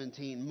John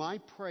 17. My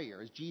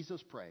prayer, is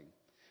Jesus praying,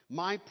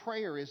 my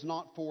prayer is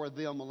not for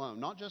them alone,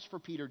 not just for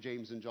Peter,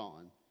 James, and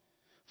John.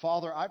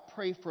 Father, I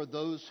pray for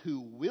those who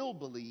will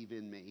believe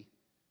in me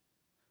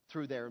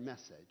through their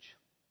message.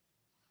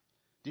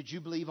 Did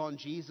you believe on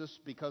Jesus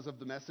because of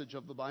the message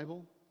of the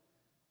Bible?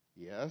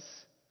 Yes.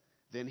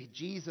 Then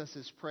Jesus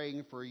is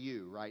praying for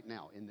you right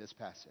now in this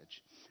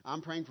passage.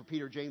 I'm praying for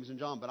Peter, James, and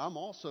John, but I'm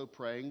also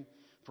praying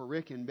for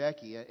Rick and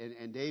Becky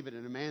and David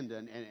and Amanda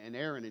and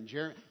Aaron and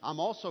Jerry. I'm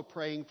also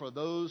praying for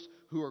those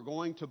who are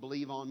going to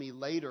believe on me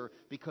later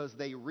because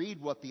they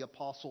read what the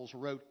apostles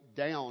wrote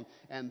down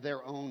and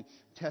their own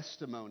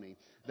testimony.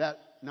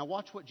 Now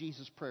watch what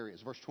Jesus' prayer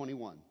is, verse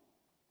 21.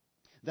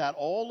 That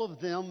all of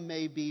them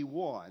may be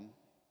one,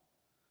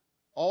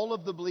 all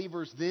of the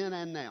believers then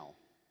and now,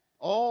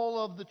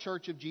 all of the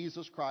church of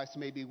Jesus Christ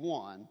may be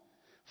one.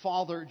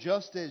 Father,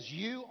 just as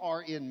you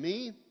are in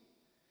me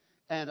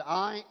and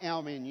I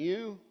am in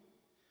you,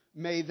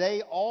 may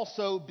they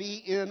also be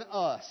in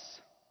us.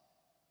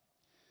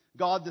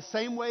 God, the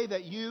same way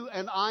that you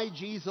and I,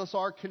 Jesus,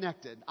 are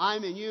connected,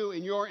 I'm in you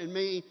and you're in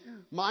me,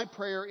 my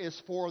prayer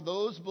is for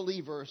those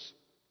believers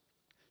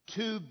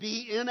to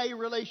be in a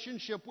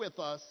relationship with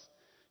us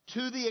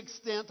to the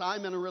extent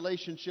I'm in a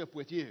relationship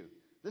with you.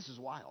 This is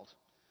wild.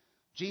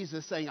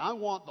 Jesus saying, I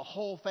want the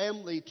whole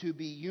family to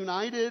be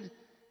united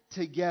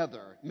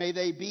together. May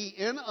they be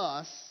in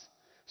us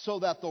so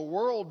that the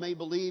world may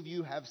believe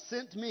you have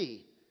sent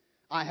me.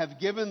 I have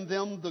given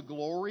them the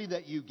glory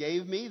that you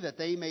gave me, that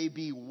they may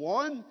be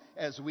one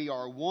as we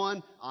are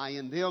one, I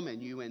in them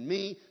and you in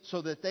me,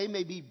 so that they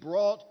may be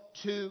brought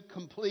to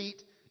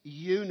complete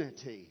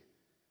unity.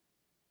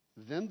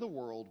 Then the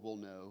world will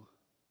know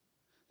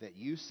that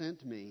you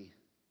sent me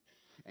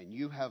and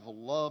you have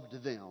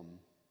loved them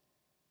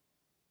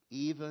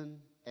even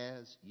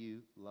as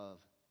you love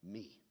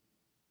me.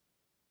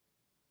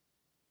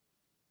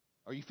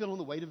 Are you feeling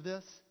the weight of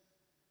this?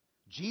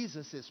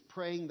 Jesus is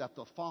praying that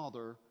the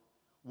Father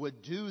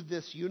would do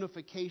this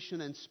unification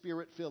and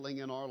spirit filling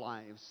in our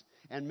lives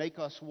and make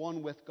us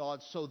one with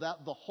God so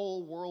that the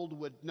whole world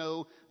would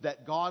know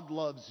that God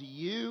loves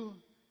you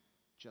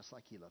just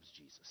like he loves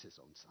Jesus, his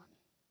own son.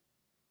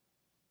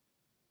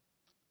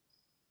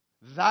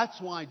 That's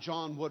why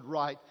John would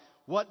write,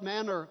 what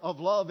manner of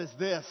love is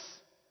this,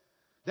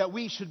 that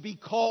we should be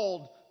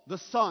called the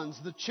sons,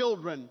 the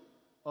children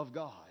of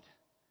God.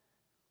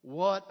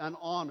 What an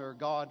honor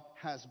God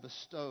has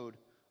bestowed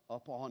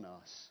upon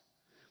us.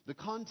 The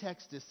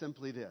context is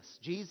simply this.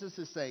 Jesus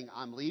is saying,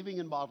 I'm leaving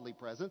in bodily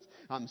presence.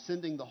 I'm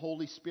sending the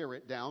Holy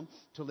Spirit down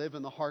to live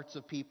in the hearts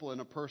of people in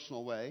a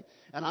personal way.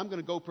 And I'm going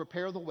to go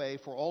prepare the way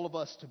for all of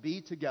us to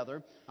be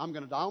together. I'm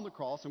going to die on the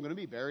cross. I'm going to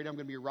be buried. I'm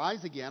going to be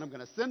rise again. I'm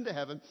going to ascend to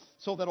heaven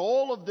so that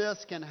all of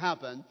this can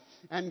happen.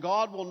 And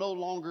God will no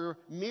longer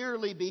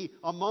merely be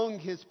among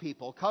his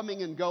people,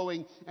 coming and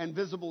going and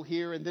visible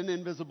here and then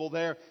invisible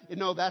there.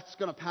 No, that's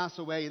going to pass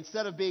away.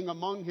 Instead of being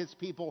among his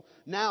people,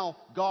 now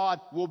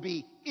God will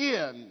be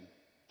in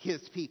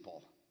his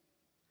people.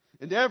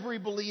 And every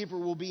believer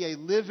will be a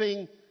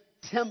living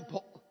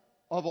temple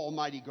of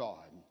Almighty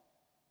God.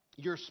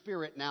 Your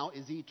spirit now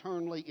is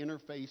eternally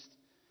interfaced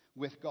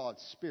with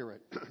God's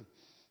Spirit.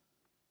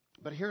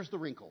 But here's the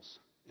wrinkles.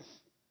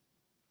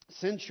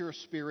 Since your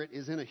spirit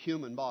is in a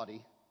human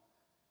body,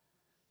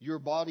 your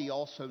body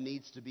also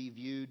needs to be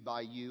viewed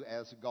by you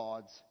as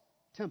God's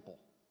temple.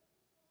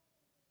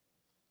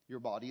 Your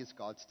body is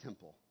God's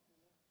temple.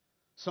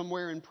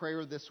 Somewhere in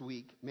prayer this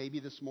week, maybe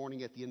this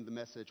morning at the end of the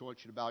message, I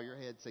want you to bow your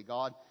head and say,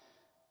 God,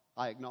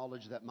 I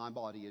acknowledge that my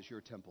body is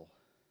your temple.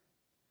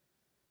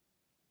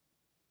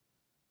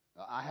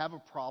 I have a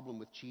problem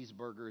with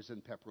cheeseburgers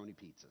and pepperoni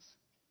pizzas.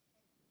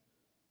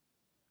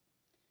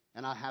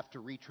 And I have to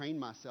retrain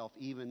myself,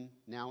 even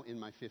now in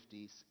my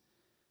 50s,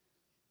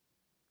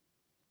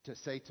 to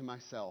say to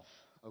myself,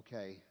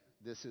 okay,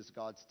 this is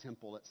God's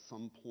temple. At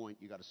some point,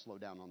 you got to slow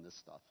down on this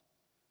stuff.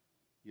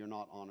 You're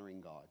not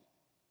honoring God.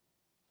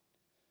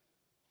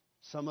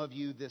 Some of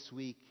you this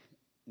week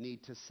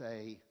need to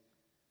say,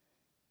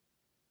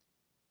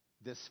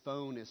 this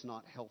phone is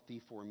not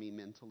healthy for me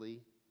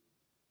mentally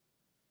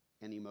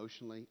and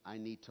emotionally. I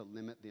need to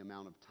limit the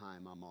amount of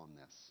time I'm on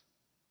this.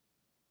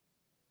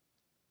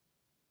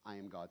 I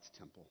am God's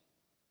temple.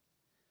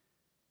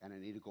 And I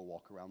need to go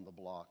walk around the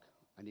block.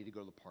 I need to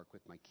go to the park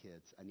with my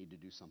kids. I need to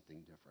do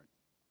something different.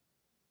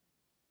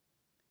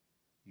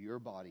 Your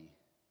body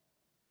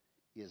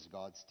is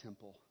God's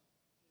temple.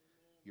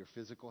 Your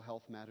physical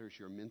health matters.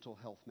 Your mental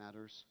health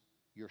matters.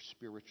 Your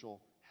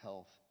spiritual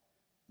health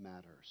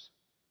matters.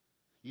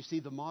 You see,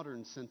 the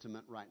modern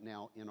sentiment right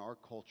now in our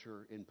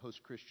culture, in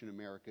post-Christian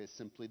America, is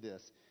simply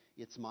this.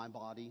 It's my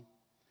body.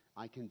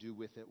 I can do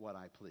with it what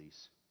I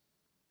please.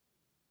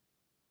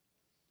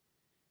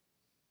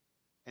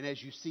 And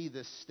as you see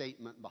this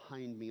statement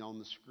behind me on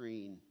the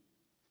screen,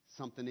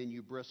 something in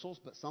you bristles,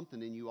 but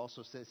something in you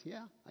also says,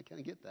 yeah, I kind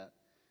of get that.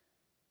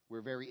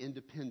 We're very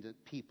independent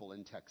people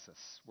in Texas.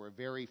 We're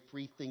very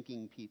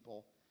free-thinking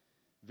people,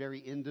 very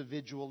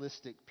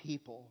individualistic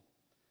people.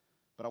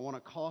 But I want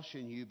to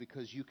caution you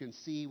because you can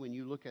see when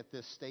you look at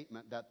this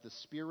statement that the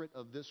spirit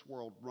of this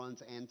world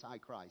runs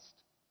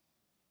anti-Christ.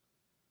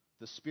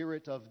 The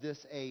spirit of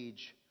this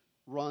age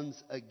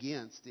runs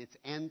against, it's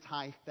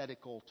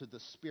antithetical to the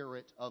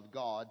Spirit of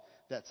God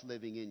that's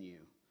living in you.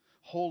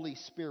 Holy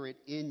Spirit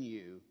in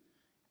you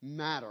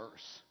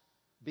matters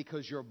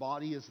because your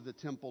body is the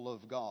temple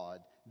of God.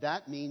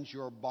 That means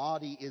your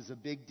body is a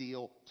big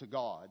deal to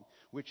God,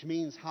 which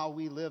means how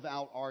we live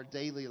out our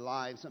daily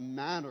lives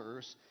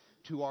matters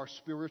to our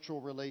spiritual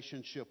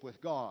relationship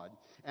with God.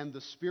 And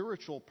the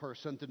spiritual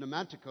person, the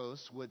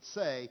pneumatikos, would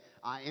say,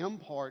 I am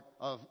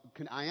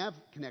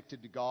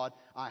connected to God.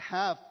 I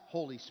have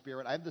Holy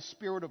Spirit. I have the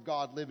Spirit of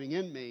God living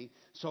in me.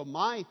 So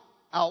my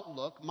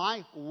outlook,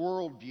 my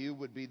worldview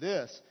would be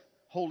this.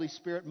 Holy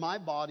Spirit, my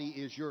body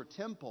is your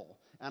temple,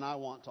 and I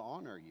want to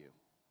honor you.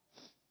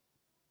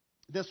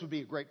 This would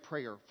be a great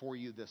prayer for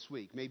you this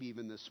week, maybe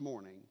even this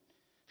morning.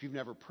 If you've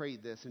never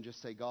prayed this, and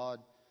just say, God,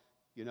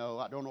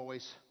 I don't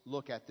always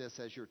look at this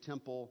as your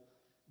temple,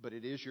 but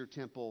it is your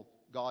temple.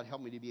 God,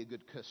 help me to be a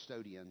good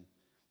custodian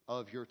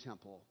of your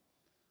temple.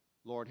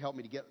 Lord, help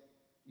me to get,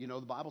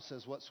 the Bible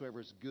says whatsoever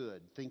is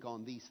good, think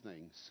on these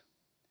things.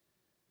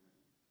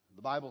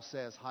 The Bible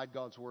says, hide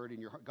God's word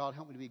in your heart. God,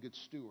 help me to be a good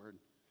steward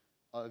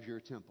of your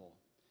temple.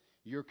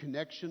 Your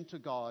connection to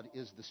God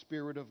is the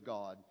Spirit of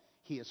God.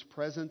 He is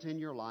present in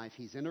your life.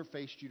 He's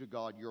interfaced you to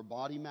God. Your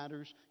body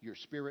matters. Your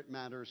spirit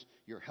matters.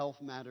 Your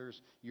health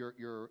matters.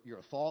 Your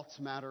thoughts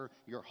matter.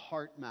 Your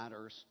heart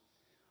matters.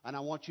 And I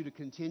want you to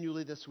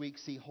continually this week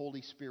see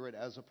Holy Spirit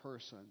as a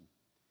person.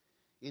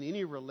 In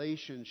any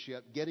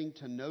relationship, getting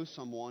to know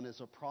someone is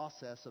a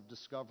process of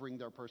discovering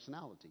their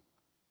personality.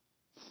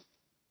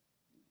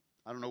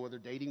 I don't know whether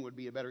dating would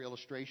be a better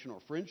illustration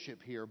or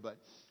friendship here, but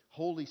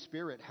Holy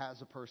Spirit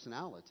has a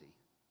personality.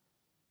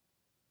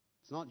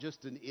 It's not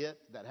just an it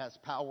that has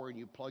power and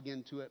you plug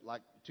into it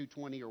like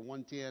 220 or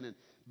 110 and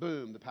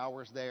boom, the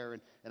power's there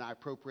and I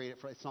appropriate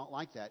it. It's not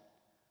like that.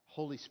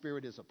 Holy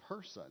Spirit is a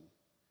person.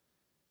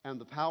 And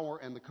the power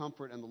and the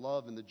comfort and the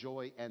love and the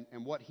joy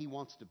and what He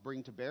wants to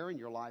bring to bear in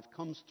your life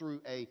comes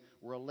through a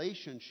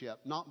relationship,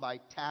 not by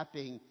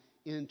tapping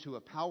into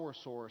a power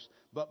source,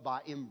 but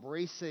by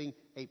embracing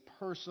a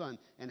person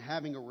and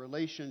having a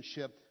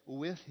relationship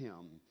with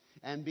Him.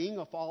 And being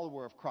a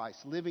follower of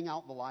Christ, living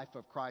out the life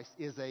of Christ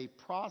is a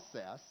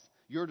process.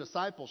 Your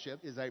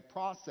discipleship is a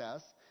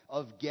process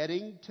of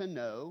getting to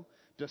know,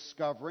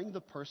 discovering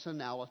the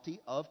personality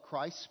of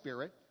Christ's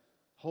Spirit,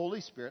 Holy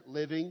Spirit,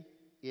 living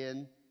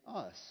in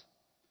us.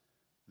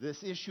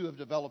 This issue of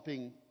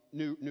developing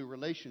new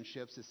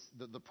relationships,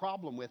 the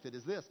problem with it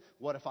is this: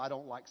 what if I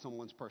don't like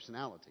someone's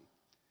personality?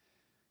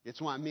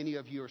 It's why many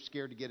of you are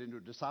scared to get into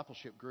a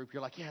discipleship group.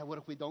 You're like, yeah, what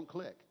if we don't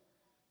click?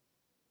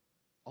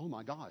 Oh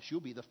my gosh,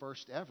 you'll be the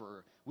first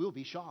ever. We'll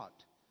be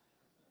shocked.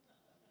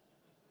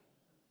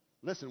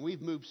 Listen, we've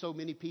moved so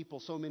many people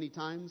so many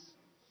times.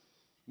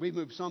 We've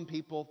moved some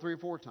people 3 or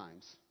 4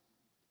 times.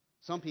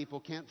 Some people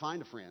can't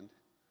find a friend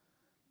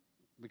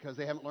because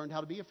they haven't learned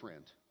how to be a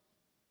friend.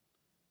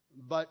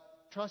 But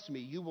trust me,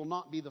 you will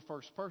not be the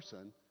first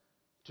person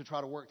to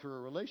try to work through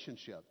a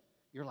relationship.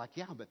 You're like,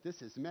 yeah, but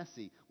this is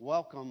messy.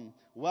 Welcome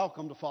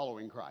to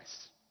following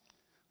Christ.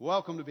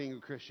 Welcome to being a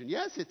Christian.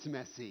 Yes, it's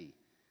messy.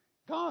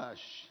 Gosh,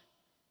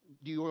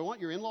 do you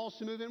want your in-laws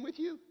to move in with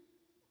you?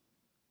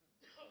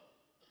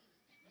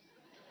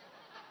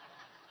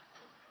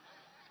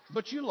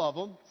 But you love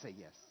them. Say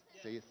yes.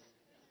 Say yes.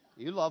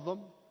 You love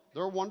them.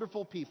 They're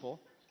wonderful people.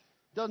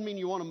 Doesn't mean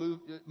you want to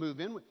move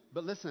in with.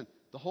 But listen,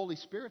 the Holy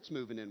Spirit's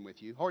moving in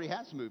with you. Already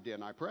has moved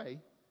in, I pray.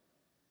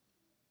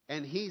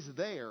 And He's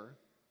there.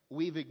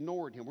 We've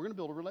ignored Him. We're going to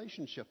build a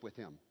relationship with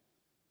Him.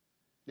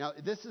 Now,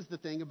 this is the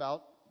thing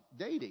about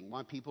dating,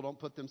 why people don't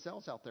put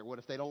themselves out there. What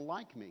if they don't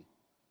like me?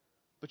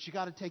 But you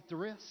got to take the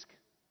risk.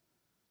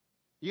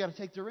 You got to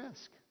take the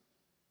risk.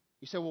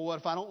 You say, well, what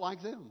if I don't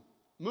like them?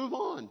 Move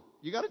on.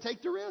 You got to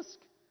take the risk.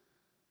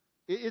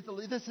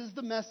 This is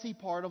the messy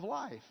part of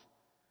life.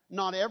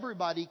 Not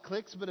everybody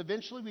clicks, but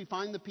eventually we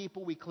find the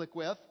people we click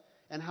with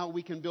and how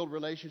we can build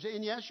relationships.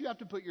 And yes, you have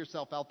to put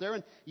yourself out there.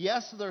 And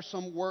yes, there's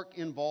some work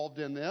involved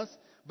in this.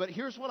 But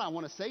here's what I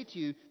want to say to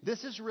you.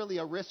 This is really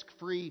a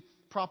risk-free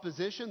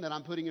proposition that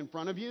I'm putting in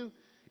front of you.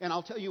 And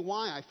I'll tell you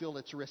why I feel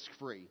it's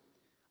risk-free.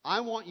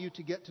 I want you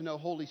to get to know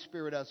Holy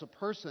Spirit as a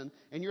person,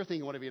 and you're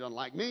thinking, what if He doesn't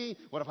like me?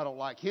 What if I don't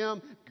like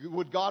Him?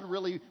 Would God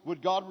really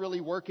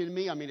work in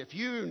me? I mean, if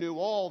you knew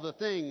all the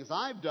things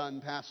I've done,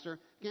 Pastor,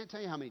 I can't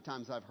tell you how many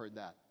times I've heard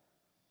that.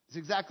 It's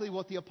exactly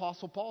what the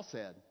Apostle Paul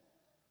said.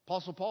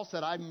 Apostle Paul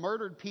said, I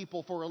murdered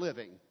people for a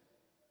living.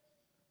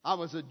 I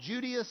was a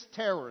Judaist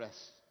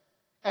terrorist,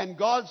 and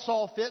God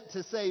saw fit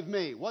to save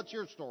me. What's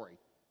your story?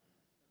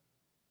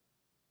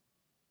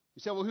 You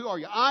say, well, who are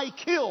you? I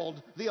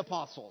killed the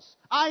apostles.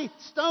 I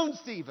stoned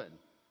Stephen.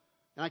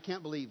 And I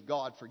can't believe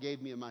God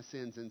forgave me of my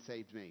sins and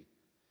saved me.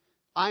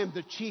 I am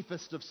the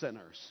chiefest of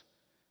sinners.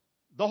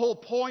 The whole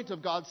point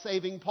of God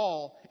saving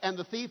Paul and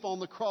the thief on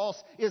the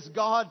cross is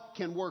God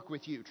can work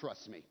with you,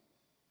 trust me.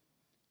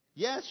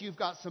 Yes, you've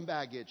got some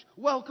baggage.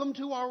 Welcome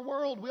to our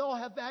world. We all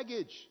have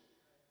baggage.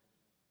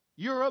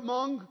 You're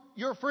among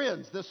your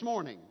friends this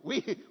morning.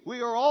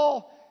 We are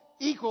all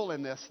equal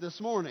in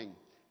this morning.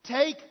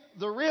 Take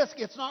the risk.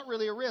 It's not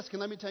really a risk, and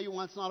let me tell you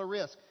why it's not a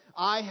risk.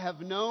 I have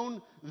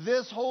known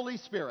this Holy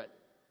Spirit.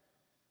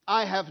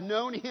 I have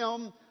known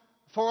Him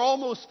for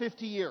almost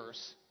 50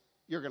 years.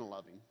 You're going to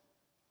love Him.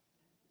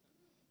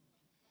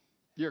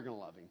 You're going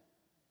to love Him.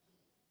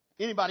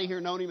 Anybody here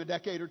known Him a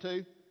decade or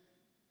two?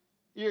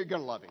 You're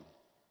going to love Him.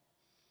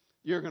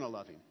 You're going to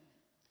love Him.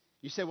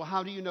 You say, well,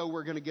 how do you know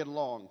we're going to get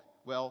along?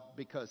 Well,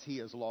 because He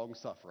is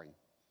long-suffering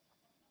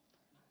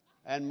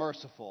and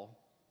merciful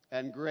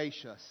and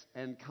gracious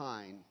and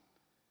kind.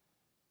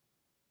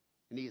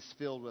 And He is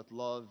filled with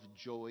love,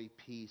 joy,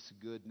 peace,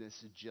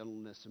 goodness,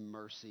 gentleness,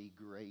 mercy,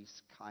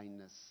 grace,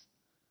 kindness.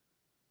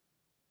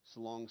 It's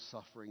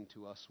long-suffering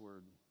to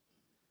usward.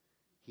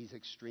 He's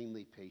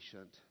extremely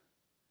patient.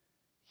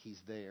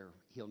 He's there.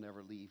 He'll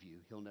never leave you.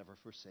 He'll never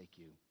forsake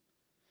you.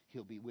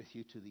 He'll be with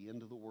you to the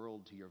end of the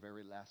world, to your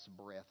very last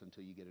breath,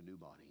 until you get a new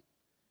body.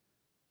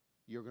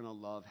 You're going to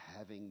love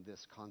having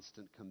this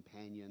constant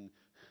companion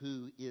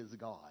who is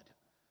God.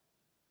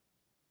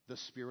 The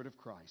Spirit of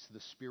Christ, the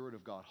Spirit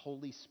of God.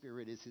 Holy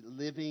Spirit is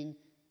living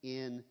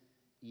in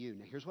you.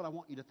 Now, here's what I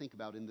want you to think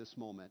about in this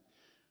moment.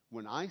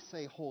 When I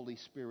say Holy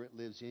Spirit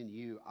lives in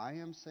you, I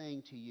am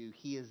saying to you,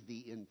 He is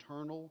the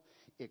internal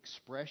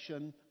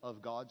expression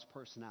of God's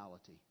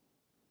personality.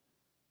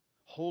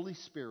 Holy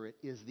Spirit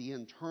is the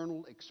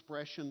internal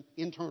expression,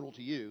 internal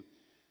to you,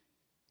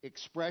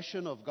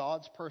 expression of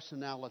God's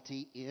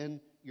personality in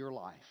your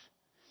life.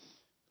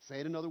 Say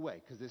it another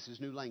way, because this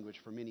is new language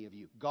for many of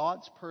you.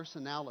 God's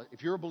personality,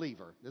 if you're a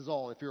believer, this is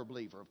all if you're a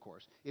believer, of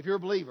course. If you're a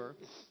believer,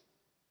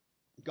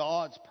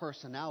 God's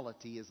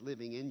personality is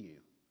living in you.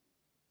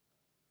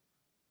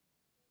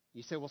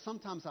 You say, well,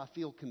 sometimes I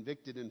feel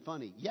convicted and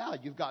funny. Yeah,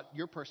 you've got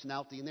your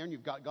personality in there and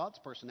you've got God's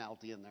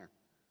personality in there.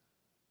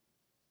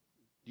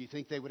 Do you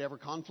think they would ever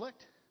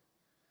conflict?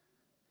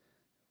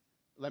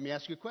 Let me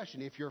ask you a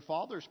question. If your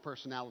father's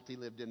personality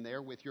lived in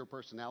there with your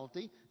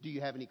personality, do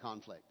you have any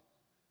conflict?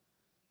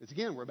 It's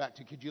again, we're back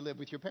to, could you live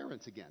with your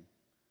parents again?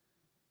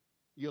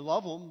 You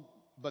love them,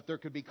 but there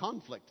could be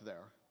conflict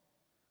there.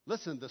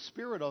 Listen, the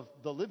Spirit of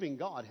the living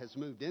God has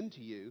moved into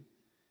you.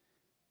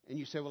 And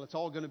you say, well, it's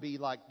all going to be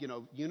like,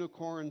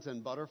 unicorns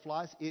and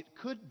butterflies. It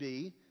could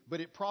be,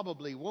 but it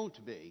probably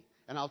won't be.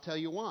 And I'll tell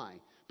you why.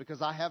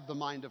 Because I have the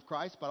mind of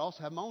Christ, but I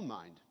also have my own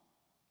mind.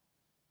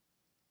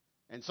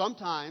 And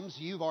sometimes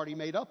you've already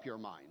made up your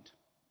mind.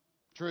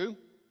 True?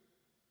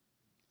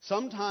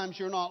 Sometimes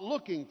you're not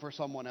looking for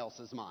someone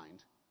else's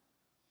mind.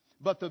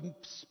 But the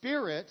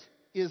Spirit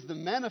is the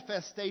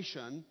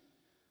manifestation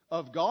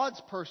of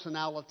God's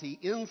personality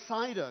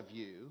inside of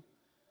you.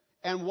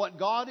 And what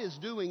God is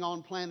doing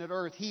on planet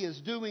Earth, He is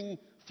doing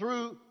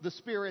through the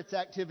Spirit's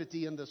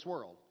activity in this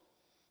world.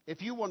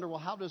 If you wonder, well,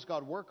 how does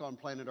God work on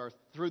planet Earth?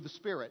 Through the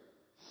Spirit.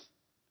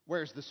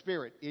 Where's the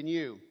Spirit? In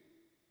you.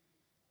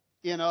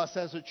 In us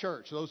as a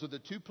church. Those are the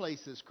two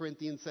places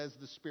Corinthians says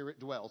the Spirit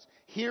dwells.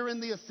 Here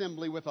in the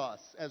assembly with us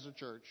as a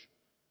church,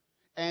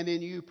 and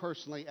in you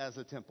personally as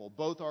a temple.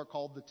 Both are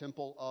called the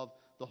temple of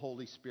the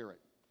Holy Spirit.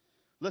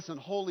 Listen,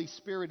 Holy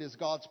Spirit is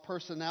God's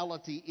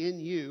personality in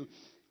you.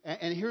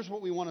 And here's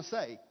what we want to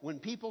say. When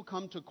people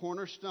come to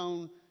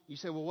Cornerstone, you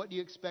say, well, what do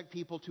you expect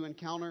people to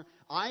encounter?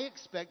 I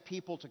expect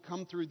people to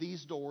come through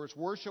these doors,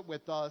 worship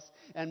with us,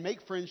 and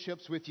make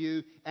friendships with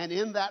you, and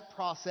in that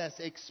process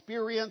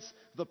experience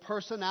the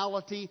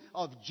personality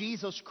of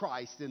Jesus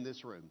Christ in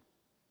this room.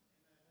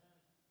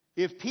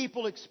 If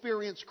people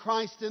experience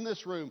Christ in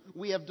this room,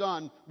 we have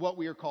done what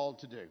we are called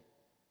to do.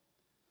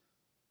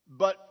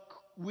 But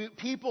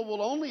people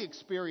will only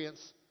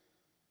experience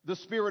the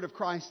Spirit of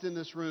Christ in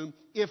this room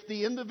if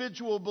the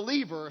individual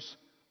believers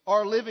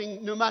are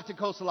living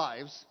pneumatikos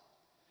lives,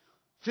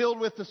 filled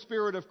with the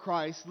Spirit of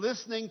Christ,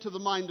 listening to the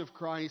mind of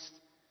Christ,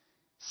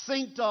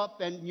 synced up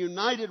and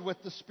united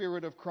with the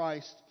Spirit of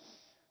Christ.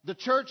 The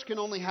church can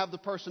only have the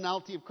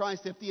personality of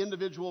Christ if the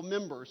individual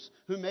members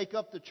who make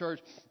up the church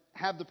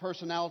have the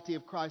personality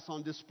of Christ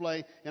on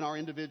display in our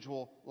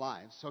individual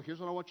lives. So here's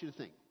what I want you to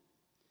think.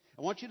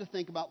 I want you to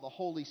think about the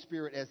Holy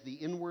Spirit as the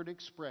inward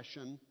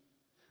expression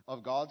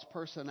of God's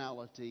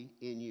personality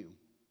in you.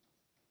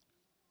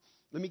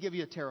 Let me give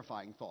you a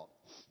terrifying thought.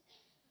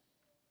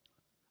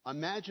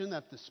 Imagine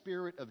that the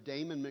spirit of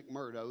Damon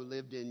McMurdo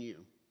lived in you.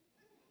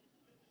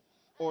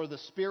 Or the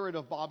spirit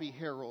of Bobby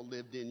Harrell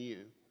lived in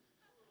you.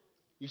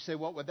 You say,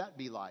 what would that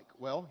be like?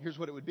 Well, here's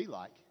what it would be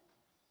like.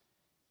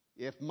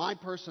 If my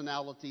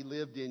personality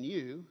lived in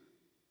you,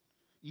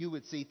 you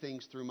would see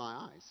things through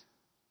my eyes.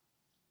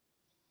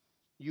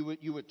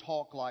 You would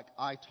talk like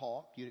I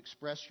talk. You'd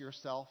express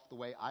yourself the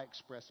way I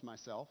express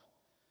myself.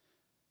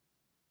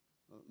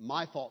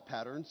 My thought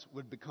patterns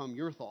would become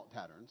your thought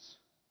patterns.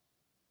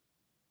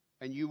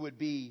 And you would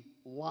be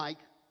like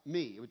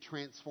me. It would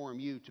transform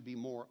you to be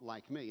more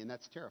like me. And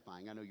that's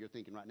terrifying. I know you're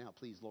thinking right now,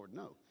 please, Lord,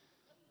 no.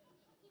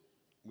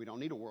 We don't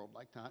need a world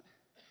like that.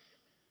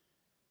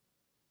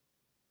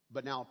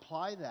 But now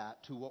apply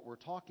that to what we're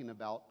talking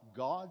about.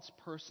 God's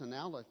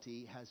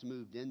personality has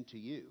moved into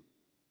you.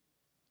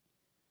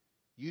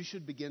 You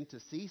should begin to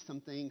see some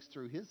things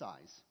through His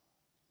eyes,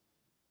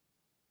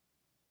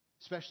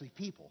 especially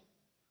people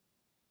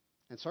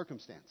and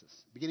circumstances,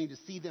 beginning to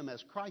see them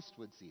as Christ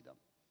would see them.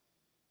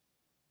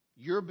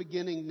 You're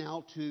beginning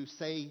now to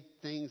say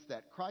things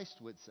that Christ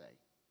would say.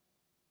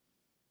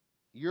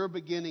 You're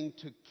beginning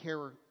to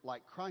care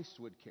like Christ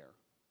would care.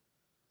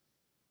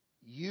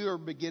 You're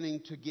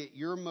beginning to get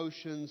your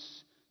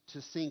emotions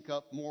to sync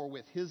up more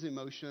with His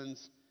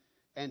emotions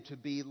and to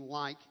be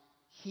like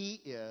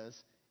He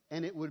is.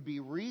 And it would be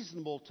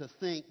reasonable to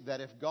think that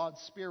if God's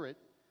Spirit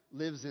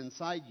lives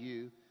inside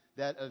you,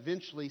 that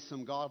eventually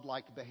some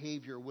godlike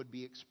behavior would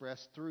be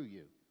expressed through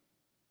you.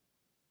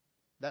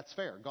 That's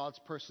fair. God's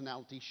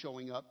personality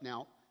showing up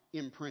now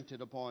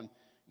imprinted upon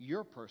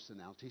your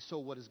personality. So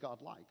what is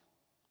God like?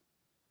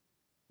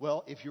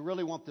 Well, if you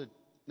really want the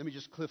let me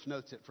just cliff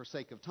notes it for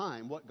sake of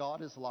time. What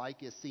God is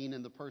like is seen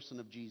in the person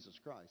of Jesus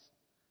Christ.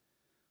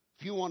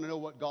 If you want to know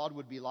what God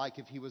would be like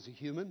if he was a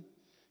human,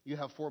 you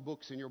have 4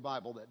 books in your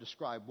Bible that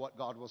describe what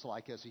God was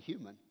like as a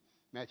human.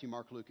 Matthew,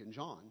 Mark, Luke, and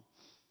John.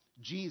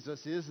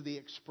 Jesus is the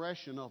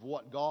expression of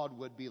what God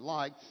would be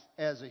like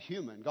as a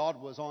human.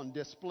 God was on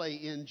display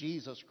in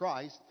Jesus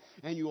Christ.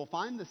 And you will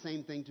find the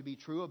same thing to be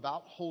true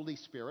about Holy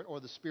Spirit, or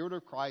the Spirit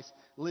of Christ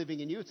living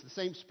in you. It's the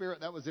same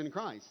Spirit that was in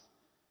Christ.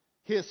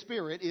 His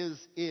Spirit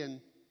is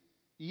in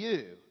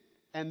you.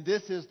 And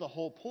this is the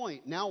whole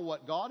point. Now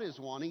what God is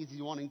wanting is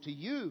he's wanting to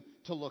you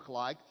to look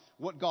like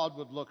what God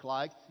would look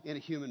like in a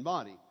human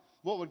body.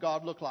 What would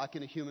God look like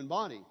in a human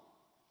body?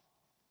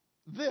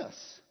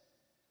 This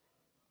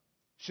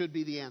should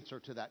be the answer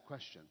to that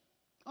question.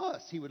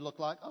 Us. He would look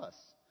like us.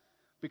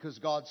 Because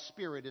God's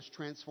Spirit is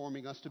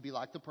transforming us to be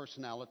like the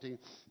personality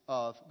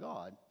of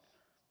God.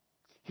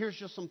 Here's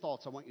just some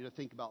thoughts I want you to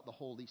think about the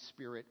Holy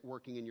Spirit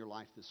working in your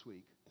life this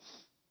week.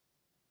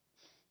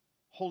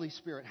 Holy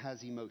Spirit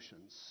has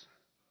emotions.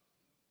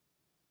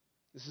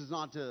 This is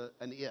not an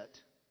it.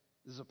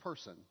 This is a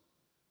person.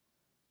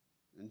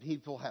 And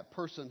people have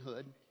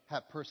personhood,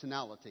 have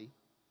personality.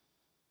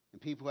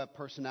 And people who have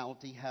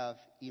personality have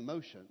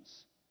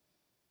emotions.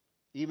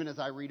 Even as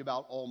I read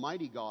about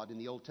Almighty God in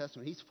the Old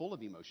Testament, he's full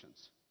of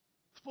emotions.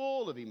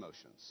 Full of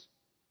emotions.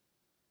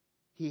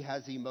 He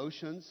has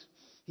emotions.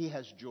 He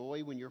has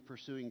joy when you're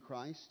pursuing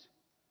Christ.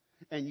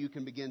 And you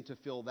can begin to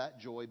feel that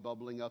joy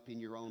bubbling up in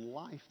your own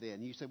life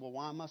then. You say, well,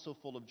 why am I so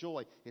full of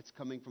joy? It's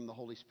coming from the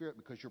Holy Spirit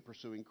because you're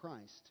pursuing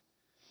Christ.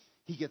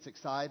 He gets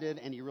excited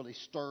and he really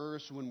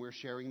stirs when we're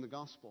sharing the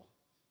gospel.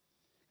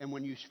 And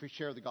when you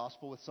share the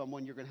gospel with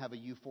someone, you're going to have a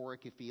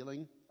euphoric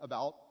feeling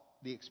about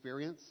the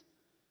experience.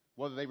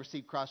 Whether they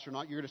receive Christ or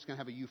not, you're just going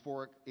to have a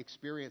euphoric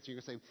experience. You're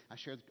going to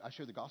say, I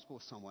shared the gospel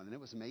with someone, and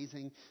it was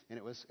amazing, and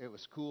it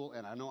was cool,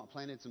 and I know I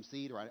planted some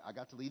seed, or I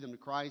got to lead them to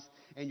Christ.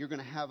 And you're going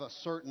to have a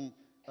certain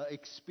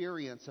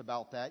experience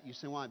about that. You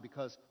say, why?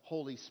 Because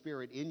Holy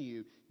Spirit in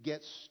you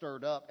gets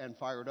stirred up and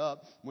fired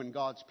up when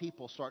God's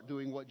people start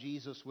doing what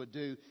Jesus would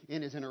do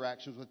in his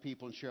interactions with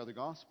people and share the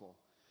gospel.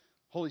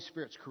 Holy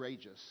Spirit's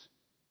courageous.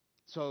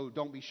 So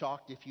don't be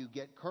shocked if you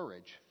get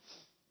courage.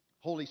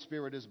 Holy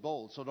Spirit is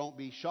bold, so don't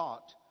be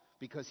shocked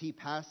because he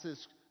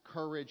passes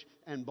courage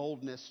and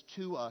boldness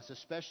to us,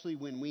 especially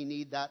when we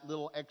need that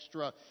little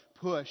extra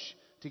push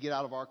to get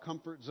out of our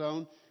comfort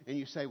zone. And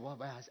you say, well,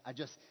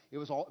 it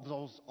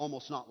was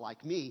almost not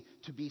like me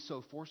to be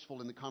so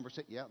forceful in the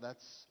conversation. Yeah,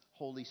 that's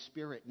Holy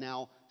Spirit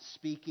now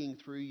speaking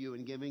through you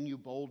and giving you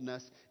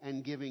boldness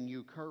and giving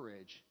you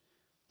courage.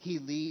 He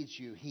leads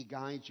you. He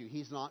guides you.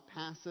 He's not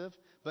passive,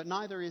 but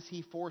neither is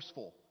he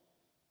forceful.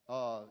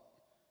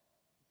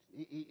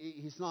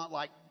 He's not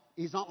like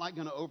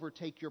going to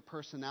overtake your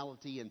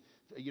personality and,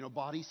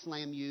 body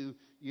slam you,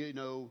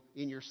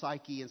 in your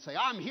psyche and say,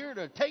 I'm here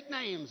to take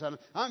names and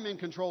I'm in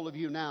control of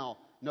you now.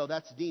 No,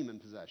 that's demon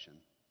possession.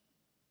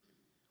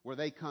 Where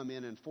they come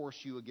in and force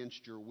you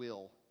against your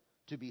will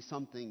to be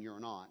something you're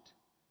not.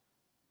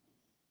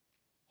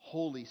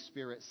 Holy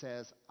Spirit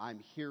says, I'm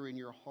here in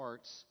your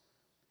hearts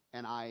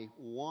and I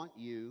want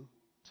you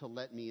to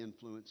let me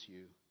influence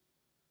you.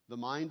 The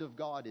mind of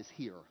God is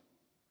here.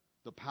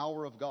 The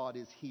power of God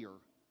is here.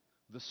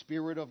 The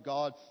Spirit of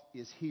God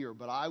is here.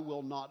 But I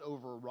will not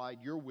override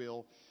your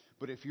will.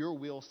 But if your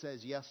will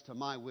says yes to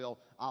my will,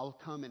 I'll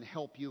come and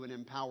help you and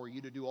empower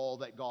you to do all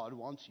that God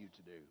wants you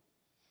to do.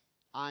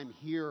 I'm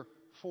here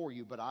for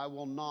you, but I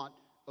will not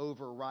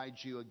override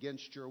you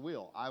against your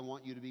will. I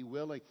want you to be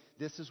willing.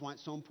 This is why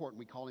it's so important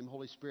we call him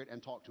Holy Spirit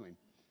and talk to him.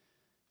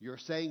 You're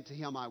saying to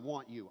him, I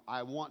want you.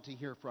 I want to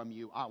hear from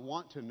you. I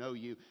want to know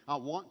you. I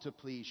want to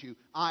please you.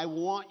 I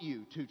want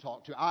you to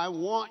talk to. I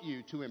want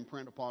you to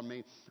imprint upon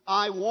me.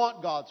 I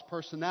want God's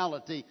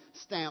personality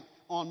stamped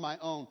on my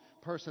own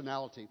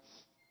personality.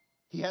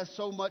 He has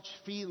so much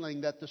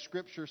feeling that the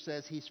Scripture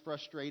says he's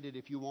frustrated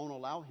if you won't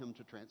allow him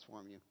to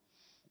transform you.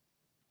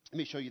 Let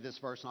me show you this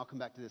verse, and I'll come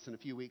back to this in a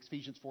few weeks.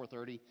 Ephesians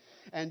 4:30.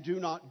 And do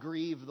not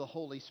grieve the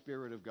Holy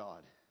Spirit of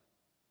God.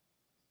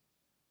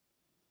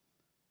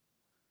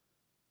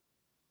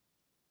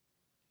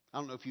 I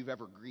don't know if you've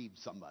ever grieved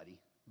somebody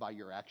by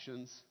your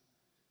actions,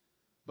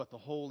 but the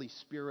Holy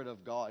Spirit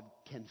of God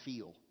can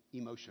feel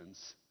emotions.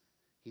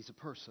 He's a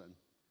person,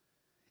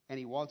 and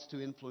he wants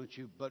to influence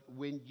you. But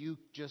when you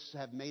just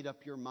have made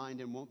up your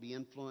mind and won't be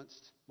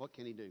influenced, what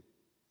can he do?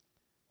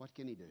 What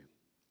can he do? And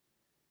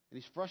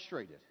he's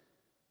frustrated.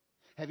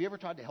 Have you ever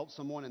tried to help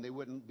someone and they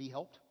wouldn't be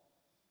helped?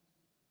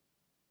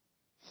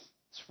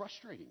 It's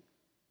frustrating.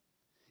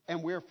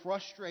 And we're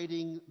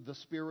frustrating the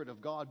Spirit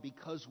of God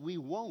because we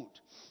won't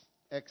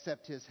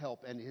accept his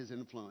help and his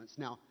influence.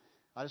 Now,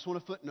 I just want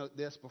to footnote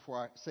this before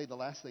I say the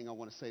last thing I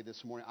want to say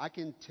this morning. I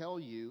can tell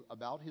you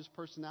about his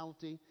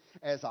personality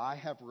as I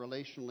have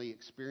relationally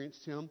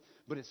experienced him,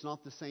 but it's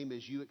not the same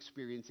as you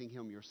experiencing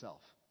him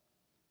yourself.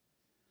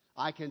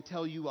 I can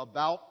tell you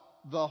about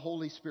the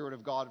Holy Spirit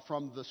of God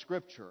from the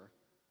Scripture,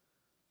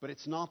 but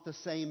it's not the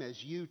same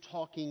as you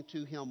talking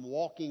to him,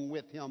 walking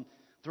with him,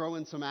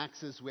 throwing some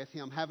axes with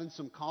Him, having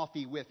some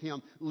coffee with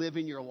Him,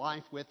 living your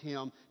life with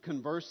Him,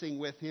 conversing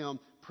with Him,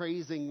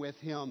 praising with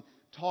Him,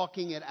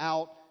 talking it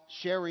out,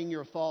 sharing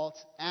your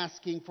thoughts,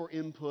 asking for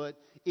input.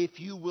 If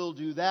you will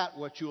do that,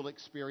 what you'll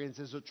experience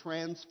is a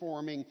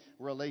transforming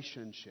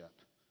relationship.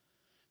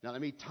 Now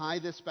let me tie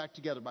this back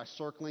together by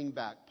circling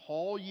back.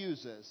 Paul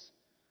uses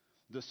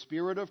the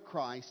Spirit of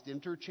Christ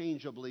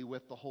interchangeably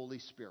with the Holy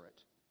Spirit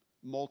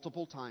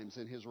multiple times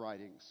in his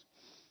writings.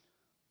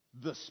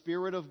 The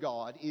Spirit of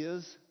God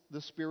is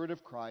the Spirit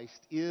of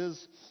Christ,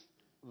 is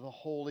the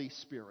Holy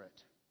Spirit.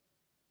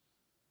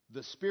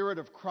 The Spirit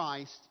of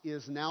Christ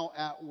is now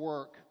at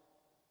work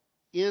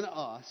in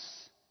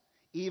us,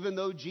 even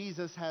though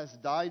Jesus has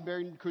died,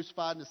 buried,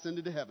 crucified, and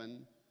ascended to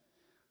heaven.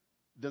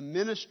 The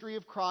ministry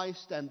of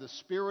Christ and the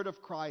Spirit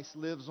of Christ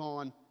lives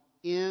on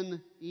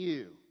in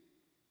you.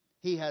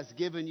 He has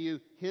given you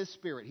His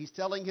Spirit. He's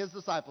telling His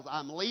disciples,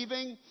 I'm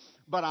leaving,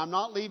 but I'm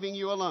not leaving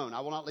you alone.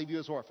 I will not leave you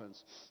as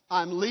orphans.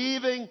 I'm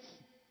leaving,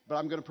 but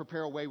I'm going to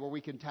prepare a way where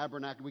we can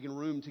tabernacle, we can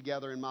room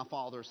together in my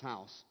Father's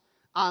house.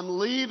 I'm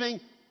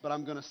leaving, but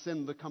I'm going to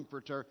send the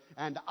Comforter,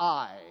 and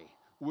I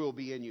will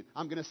be in you.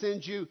 I'm going to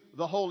send you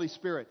the Holy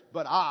Spirit,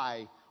 but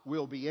I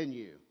will be in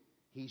you.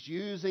 He's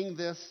using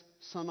this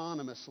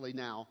synonymously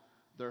now.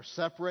 They're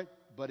separate,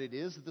 but it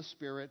is the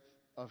Spirit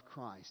of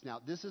Christ. Now,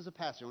 this is a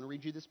passage. I want to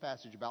read you this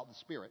passage about the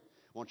Spirit.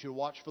 I want you to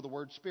watch for the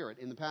word Spirit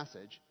in the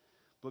passage,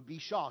 but be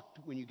shocked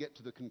when you get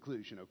to the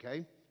conclusion,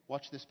 okay?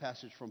 Watch this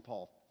passage from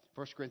Paul,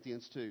 1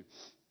 Corinthians 2.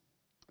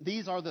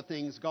 These are the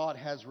things God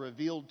has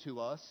revealed to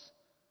us.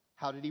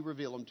 How did He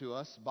reveal them to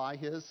us? By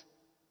His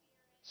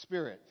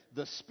Spirit.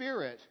 The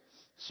Spirit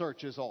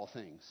searches all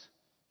things,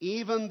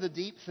 even the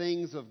deep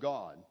things of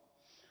God.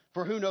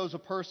 For who knows a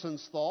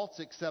person's thoughts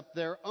except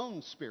their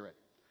own spirit?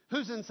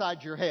 Who's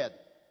inside your head?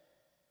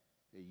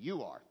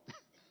 You are.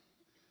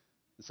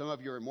 And some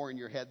of you are more in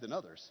your head than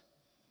others.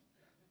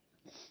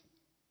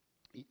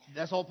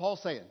 That's all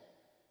Paul's saying.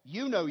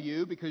 You know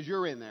you because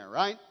you're in there,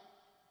 right?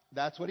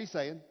 That's what he's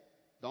saying.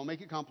 Don't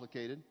make it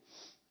complicated.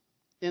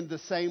 In the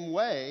same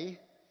way,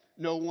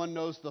 no one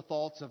knows the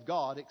thoughts of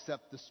God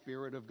except the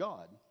Spirit of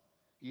God.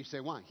 You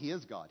say, why? He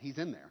is God. He's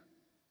in there.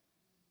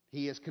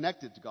 He is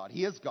connected to God.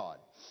 He is God.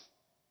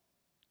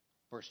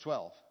 Verse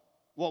 12.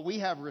 What we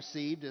have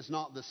received is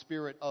not the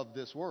spirit of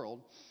this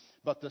world,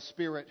 but the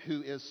Spirit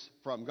who is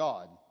from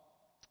God,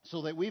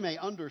 so that we may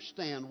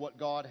understand what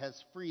God has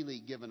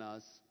freely given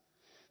us.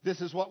 This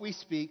is what we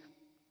speak,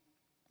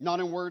 not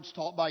in words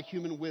taught by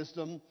human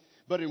wisdom,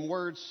 but in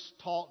words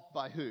taught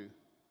by who?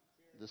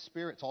 The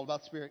Spirit. It's all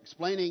about Spirit.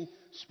 Explaining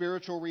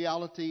spiritual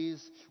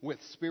realities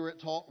with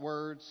Spirit-taught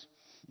words.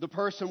 The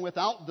person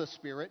without the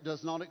Spirit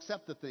does not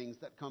accept the things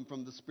that come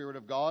from the Spirit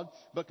of God,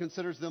 but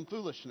considers them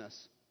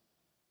foolishness,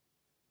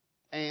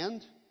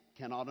 and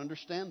cannot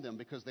understand them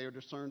because they are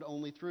discerned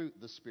only through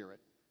the Spirit.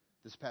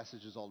 This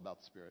passage is all about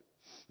the Spirit.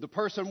 The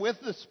person with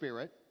the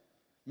Spirit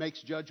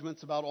makes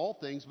judgments about all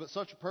things, but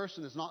such a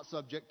person is not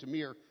subject to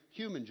mere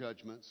human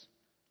judgments.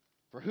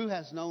 For who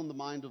has known the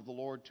mind of the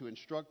Lord to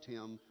instruct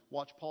him?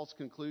 Watch Paul's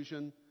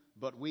conclusion.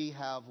 But we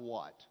have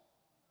what?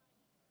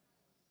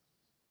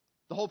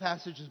 The whole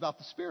passage is about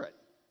the Spirit.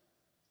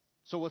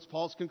 So what's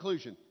Paul's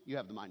conclusion? You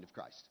have the mind of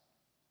Christ.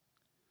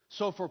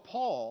 So for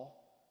Paul,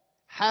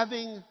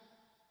 having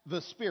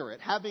the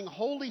Spirit, having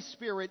Holy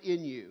Spirit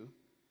in you,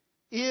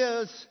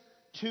 is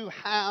to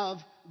have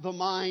the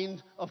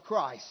mind of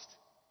Christ.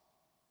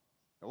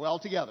 They're well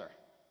together.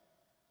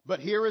 But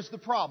here is the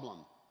problem.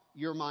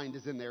 Your mind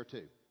is in there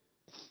too.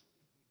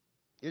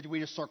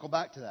 We just circle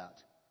back to that.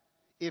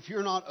 If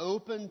you're not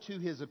open to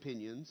His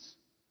opinions,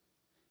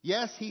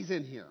 yes, He's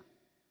in here.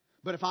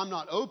 But if I'm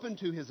not open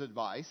to His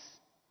advice,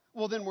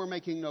 well, then we're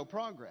making no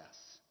progress.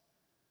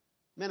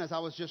 Man, as I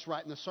was just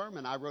writing the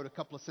sermon, I wrote a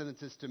couple of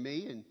sentences to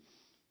me, and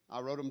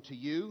I wrote them to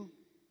you.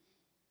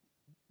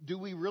 Do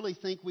we really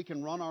think we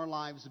can run our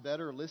lives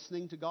better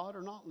listening to God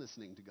or not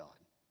listening to God?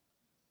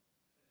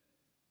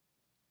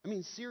 I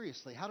mean,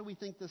 seriously, how do we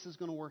think this is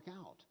going to work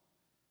out?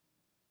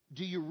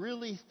 Do you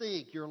really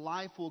think your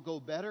life will go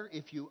better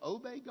if you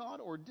obey God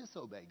or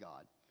disobey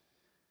God?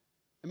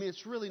 I mean,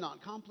 it's really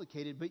not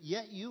complicated, but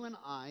yet you and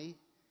I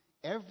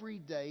every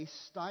day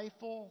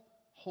stifle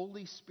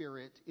Holy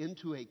Spirit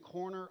into a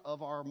corner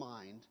of our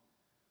mind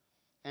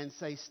and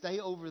say, stay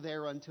over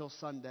there until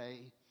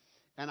Sunday,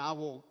 and I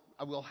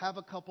will have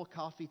a cup of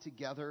coffee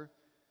together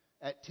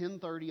at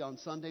 10:30 on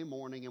Sunday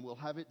morning, and we'll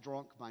have it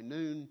drunk by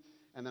noon,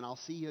 and then I'll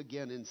see you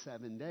again in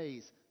 7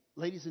 days.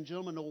 Ladies and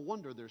gentlemen, no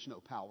wonder there's no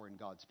power in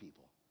God's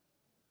people.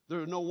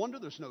 No wonder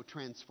there's no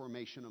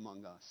transformation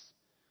among us.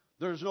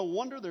 There's no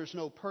wonder there's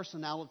no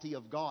personality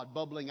of God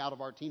bubbling out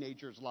of our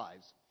teenagers'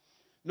 lives.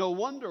 No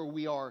wonder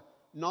we are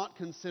not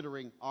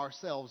considering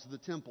ourselves the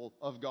temple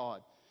of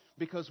God,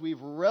 because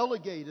we've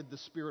relegated the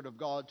Spirit of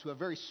God to a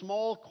very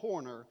small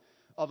corner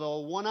of a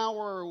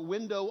 1-hour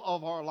window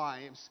of our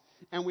lives,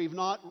 and we've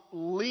not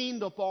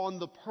leaned upon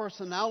the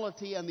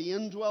personality and the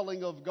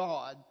indwelling of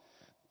God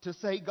to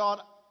say,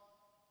 God,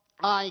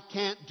 I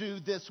can't do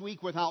this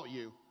week without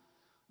you.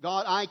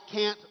 God, I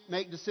can't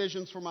make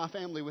decisions for my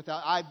family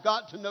without, I've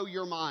got to know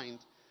your mind.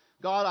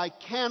 God, I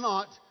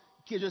cannot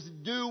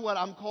just do what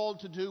I'm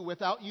called to do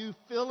without you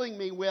filling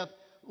me with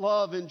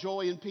love and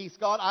joy and peace.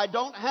 God, I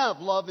don't have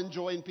love and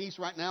joy and peace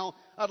right now.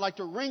 I'd like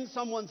to wring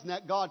someone's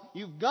neck. God,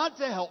 you've got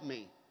to help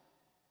me.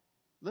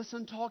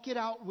 Listen, talk it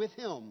out with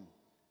him.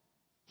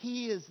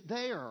 He is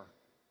there,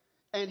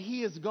 and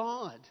he is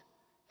God,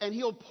 and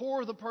he'll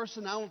pour the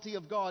personality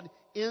of God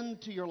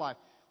into your life.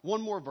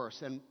 One more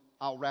verse, and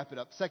I'll wrap it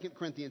up. 2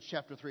 Corinthians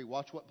chapter 3.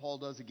 Watch what Paul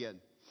does again.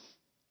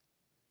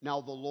 Now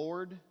the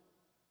Lord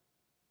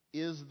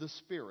is the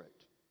Spirit.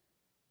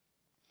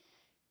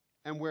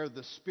 And where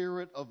the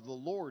Spirit of the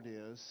Lord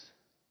is,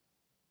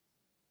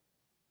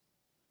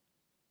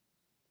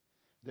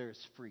 there's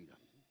freedom.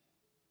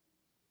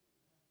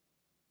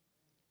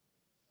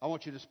 I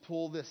want you to just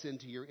pull this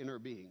into your inner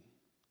being.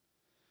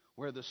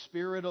 Where the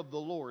Spirit of the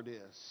Lord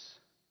is,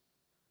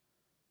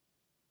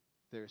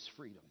 there's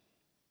freedom.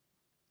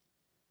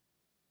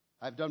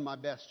 I've done my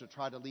best to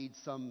try to lead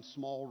some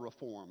small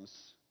reforms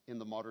in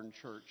the modern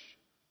church.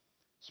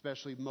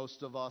 Especially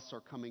most of us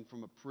are coming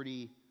from a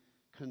pretty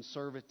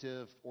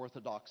conservative,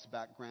 orthodox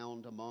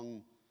background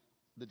among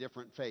the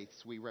different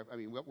faiths. We're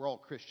all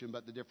Christian,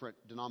 but the different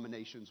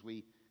denominations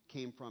we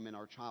came from in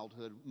our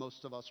childhood,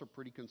 most of us are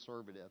pretty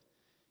conservative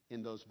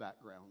in those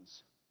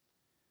backgrounds.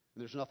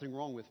 And there's nothing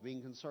wrong with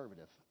being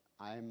conservative.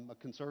 I'm a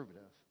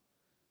conservative.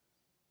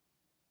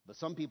 But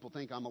some people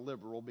think I'm a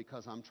liberal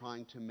because I'm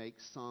trying to make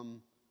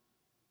some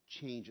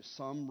changes,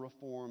 some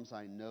reforms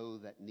I know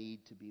that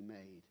need to be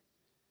made.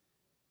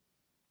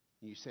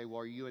 And you say, well,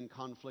 are you in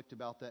conflict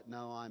about that?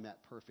 No, I'm at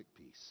perfect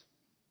peace.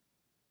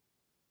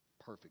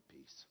 Perfect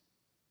peace.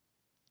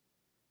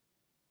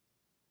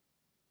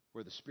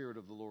 Where the Spirit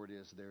of the Lord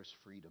is, there's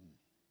freedom.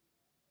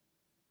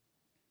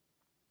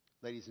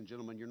 Ladies and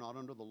gentlemen, you're not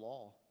under the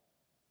law.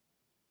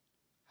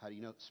 How do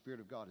you know the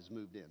Spirit of God has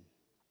moved in?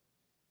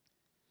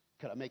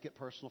 Could I make it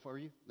personal for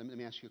you? Let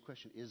me ask you a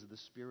question. Is the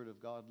Spirit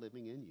of God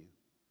living in you?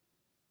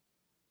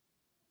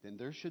 Then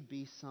there should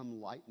be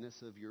some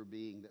lightness of your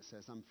being that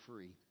says, I'm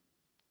free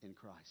in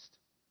Christ.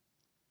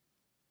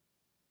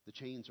 The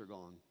chains are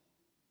gone.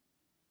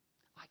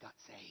 I got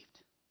saved.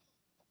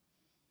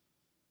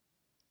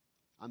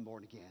 I'm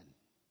born again.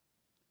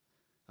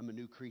 I'm a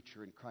new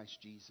creature in Christ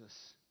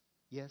Jesus.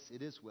 Yes,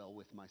 it is well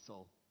with my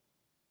soul.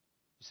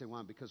 You say,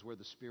 why? Because where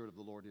the Spirit of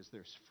the Lord is,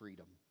 there's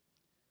freedom.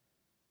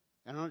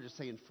 And I'm not just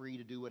saying free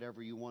to do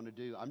whatever you want to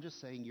do. I'm just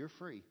saying you're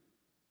free.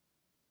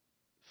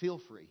 Feel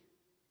free.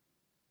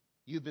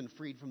 You've been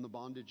freed from the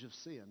bondage of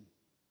sin.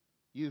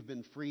 You've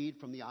been freed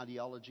from the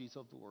ideologies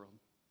of the world.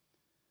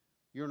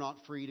 You're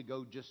not free to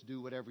go just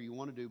do whatever you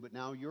want to do, but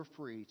now you're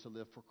free to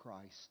live for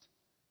Christ.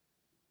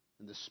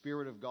 And the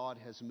Spirit of God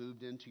has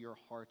moved into your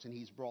hearts, and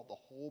He's brought the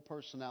whole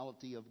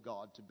personality of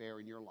God to bear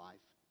in your life.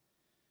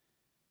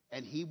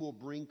 And He will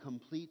bring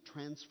complete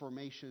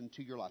transformation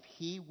to your life.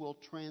 He will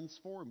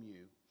transform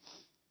you.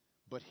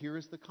 But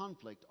here's the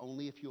conflict,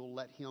 only if you'll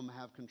let Him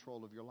have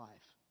control of your life.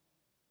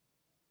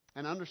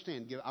 And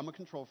understand, I'm a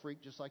control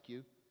freak just like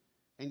you.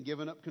 And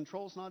giving up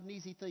control is not an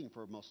easy thing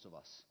for most of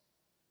us.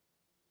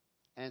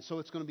 And so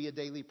it's going to be a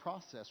daily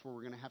process where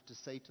we're going to have to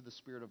say to the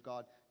Spirit of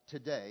God,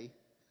 today,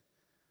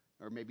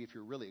 or maybe if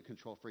you're really a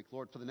control freak,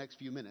 Lord, for the next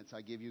few minutes,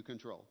 I give you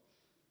control.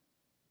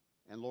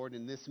 And Lord,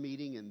 in this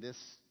meeting, in this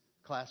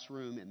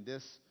classroom, in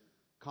this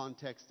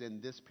context,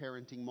 in this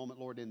parenting moment,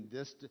 Lord,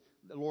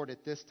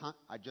 at this time,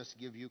 I just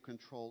give you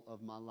control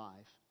of my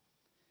life.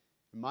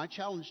 My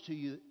challenge to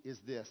you is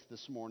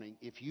this morning.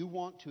 If you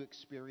want to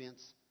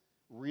experience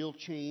real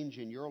change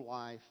in your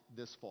life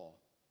this fall,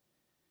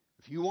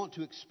 if you want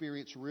to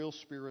experience real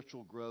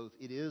spiritual growth,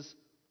 it is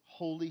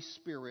Holy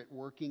Spirit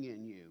working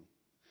in you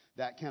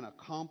that can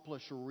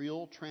accomplish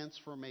real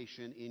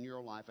transformation in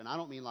your life. And I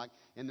don't mean like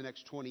in the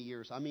next 20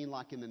 years. I mean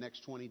like in the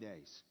next 20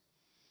 days.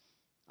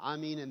 I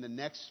mean in the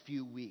next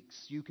few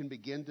weeks. You can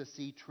begin to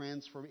see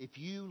transformation. If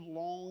you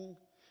long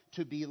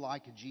to be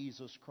like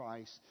Jesus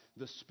Christ,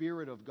 the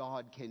Spirit of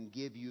God can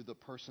give you the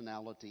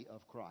personality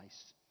of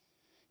Christ.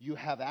 You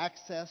have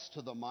access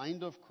to the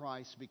mind of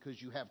Christ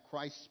because you have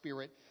Christ's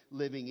Spirit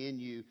living in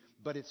you,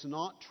 but it's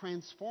not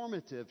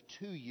transformative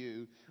to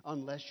you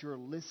unless you're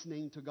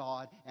listening to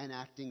God and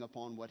acting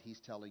upon what He's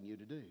telling you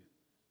to do.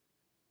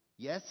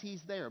 Yes,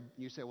 He's there.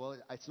 You say, well,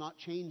 it's not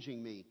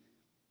changing me,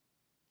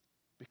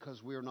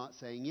 because we're not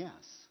saying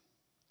yes.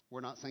 We're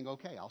not saying,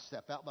 okay, I'll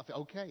step out by faith.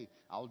 Okay,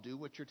 I'll do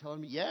what you're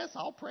telling me. Yes,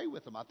 I'll pray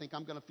with them. I think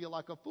I'm going to feel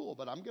like a fool,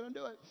 but I'm going to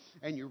do it.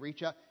 And you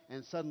reach out,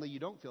 and suddenly you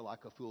don't feel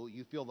like a fool.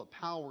 You feel the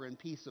power and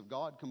peace of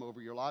God come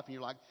over your life, and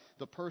you're like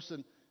the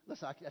person.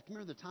 Listen, I can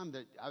remember the time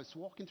that I was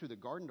walking through the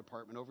garden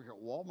department over here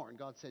at Walmart, and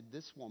God said,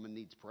 this woman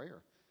needs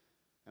prayer.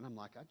 And I'm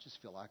like, I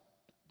just feel like,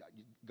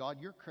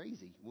 God, you're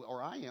crazy.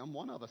 Or I am.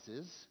 One of us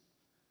is.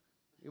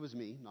 It was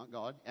me, not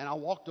God. And I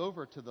walked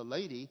over to the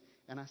lady,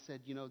 and I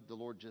said, the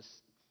Lord just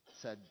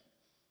said,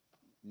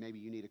 maybe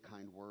you need a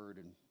kind word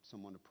and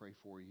someone to pray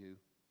for you.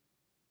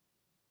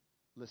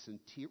 Listen,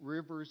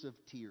 rivers of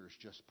tears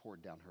just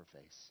poured down her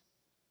face.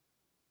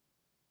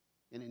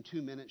 And in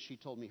 2 minutes, she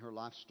told me her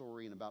life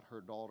story and about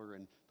her daughter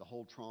and the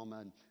whole trauma.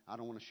 And I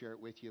don't want to share it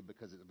with you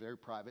because it's very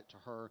private to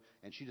her.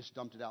 And she just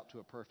dumped it out to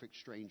a perfect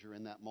stranger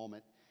in that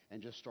moment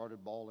and just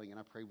started bawling. And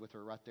I prayed with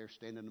her right there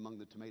standing among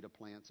the tomato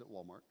plants at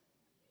Walmart.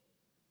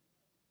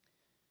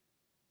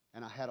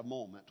 And I had a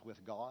moment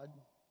with God.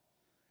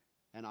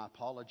 And I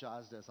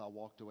apologized as I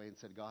walked away and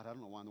said, God, I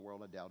don't know why in the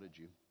world I doubted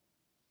you.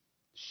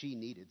 She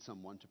needed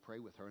someone to pray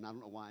with her, and I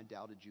don't know why I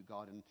doubted you,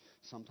 God. And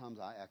sometimes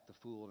I act the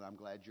fool, and I'm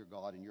glad you're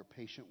God, and you're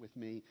patient with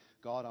me.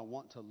 God, I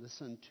want to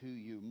listen to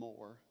you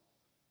more.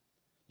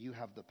 You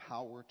have the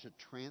power to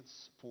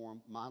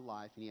transform my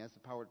life, and He has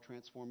the power to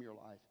transform your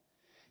life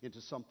into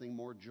something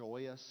more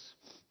joyous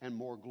and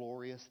more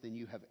glorious than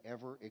you have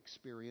ever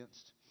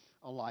experienced.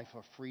 A life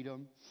of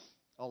freedom,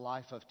 a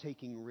life of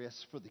taking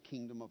risks for the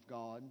kingdom of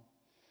God.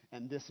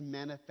 And this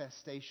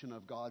manifestation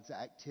of God's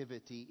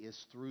activity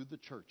is through the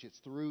church. It's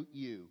through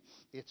you.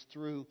 It's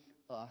through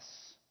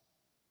us.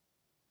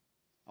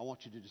 I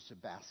want you to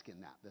just bask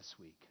in that this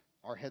week.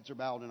 Our heads are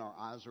bowed and our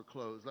eyes are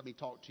closed. Let me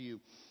talk to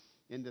you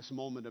in this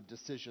moment of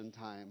decision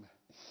time.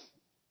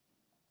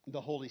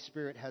 The Holy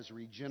Spirit has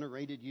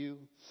regenerated you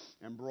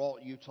and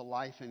brought you to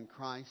life in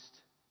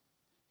Christ.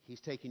 He's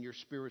taken your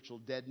spiritual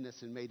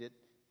deadness and made it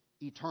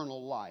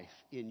eternal life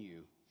in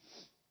you.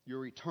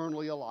 You're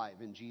eternally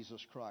alive in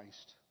Jesus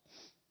Christ.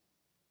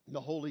 The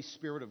Holy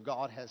Spirit of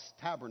God has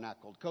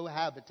tabernacled,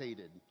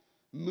 cohabitated,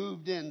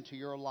 moved into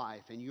your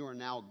life, and you are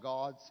now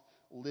God's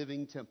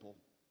living temple.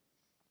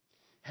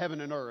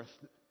 Heaven and earth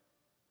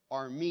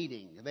are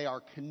meeting. They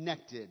are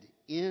connected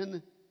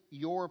in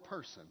your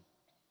person.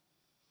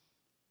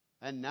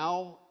 And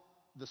now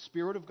the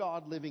Spirit of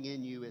God living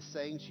in you is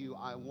saying to you,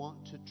 I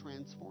want to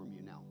transform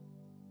you now.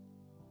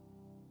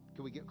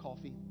 Can we get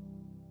coffee?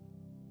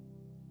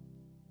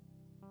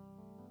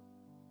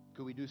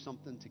 Could we do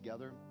something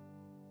together?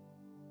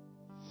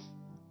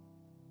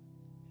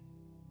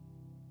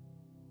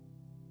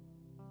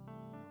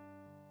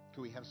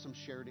 Could we have some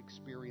shared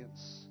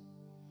experience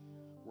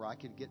where I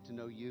could get to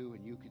know you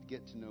and you could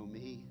get to know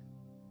me?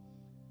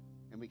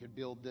 And we could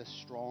build this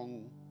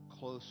strong,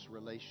 close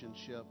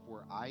relationship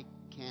where I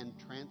can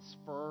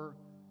transfer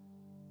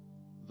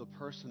the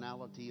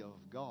personality of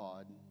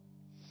God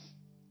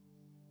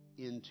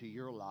into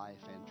your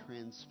life and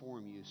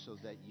transform you so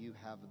that you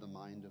have the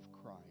mind of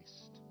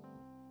Christ.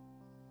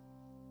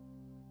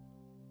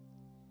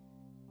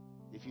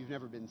 If you've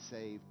never been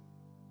saved,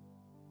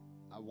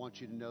 I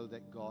want you to know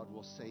that God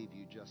will save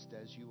you just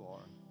as you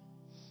are.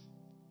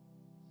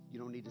 You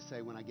don't need to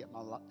say, when I get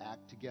my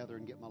act together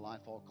and get my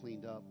life all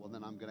cleaned up, well,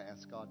 then I'm going to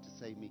ask God to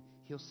save me.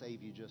 He'll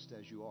save you just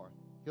as you are.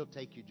 He'll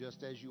take you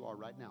just as you are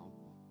right now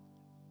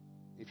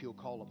if you'll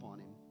call upon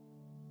Him.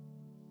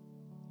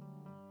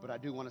 But I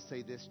do want to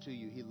say this to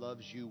you. He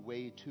loves you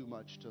way too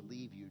much to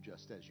leave you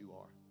just as you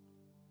are.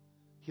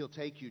 He'll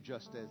take you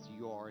just as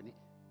you are. And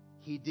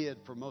He did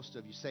for most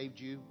of you, saved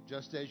you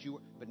just as you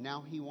were. But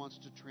now He wants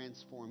to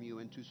transform you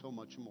into so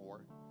much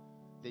more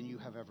than you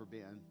have ever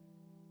been.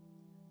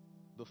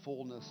 The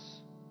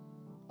fullness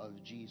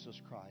of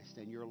Jesus Christ.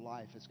 And your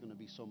life is going to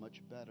be so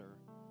much better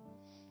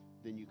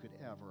than you could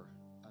ever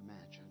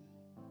imagine.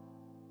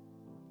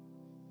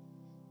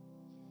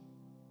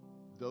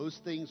 Those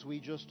things we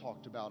just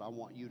talked about, I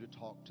want you to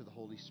talk to the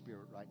Holy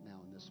Spirit right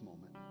now in this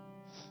moment.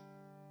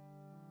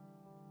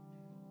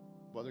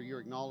 Whether you're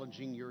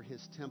acknowledging you're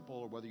His temple,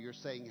 or whether you're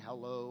saying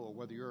hello, or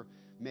whether you're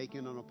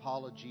making an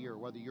apology, or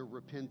whether you're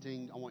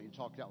repenting, I want you to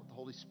talk it out with the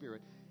Holy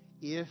Spirit.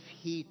 If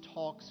He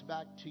talks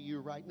back to you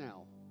right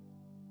now,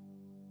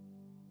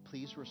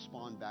 please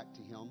respond back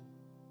to Him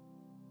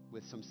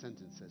with some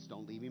sentences.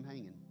 Don't leave Him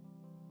hanging.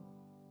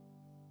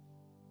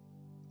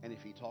 And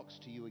if He talks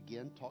to you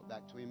again, talk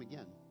back to Him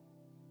again.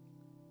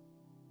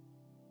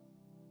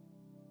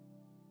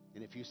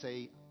 And if you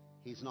say,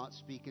 He's not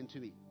speaking to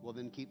me, well,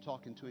 then keep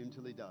talking to Him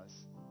till He does.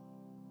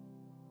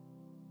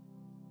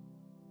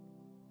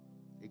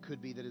 It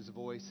could be that His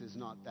voice is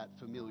not that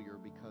familiar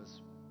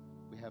because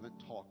we haven't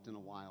talked in a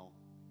while,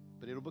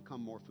 but it'll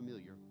become more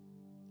familiar.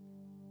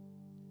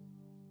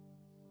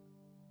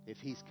 If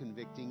He's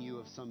convicting you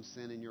of some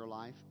sin in your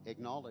life,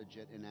 acknowledge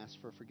it and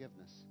ask for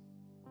forgiveness.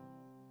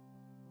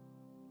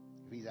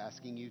 If He's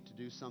asking you to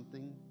do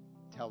something,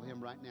 tell Him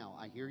right now,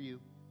 I hear you,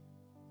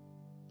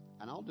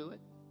 and I'll do it.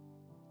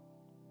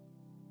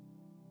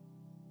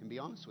 And be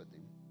honest with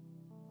Him.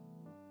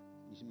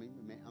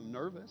 I'm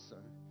nervous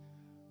or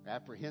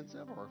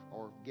apprehensive,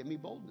 or give me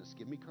boldness,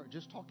 give me courage.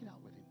 Just talk it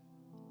out with Him.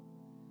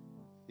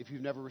 If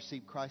you've never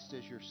received Christ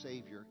as your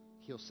Savior,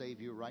 He'll save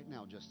you right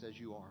now just as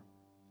you are.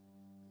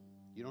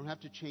 You don't have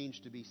to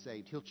change to be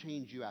saved. He'll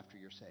change you after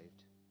you're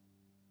saved.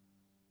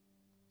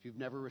 If you've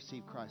never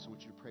received Christ, I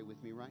want you to pray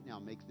with me right now.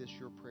 Make this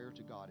your prayer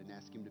to God and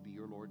ask Him to be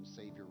your Lord and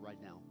Savior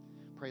right now.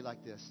 Pray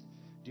like this.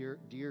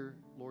 Dear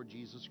Lord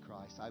Jesus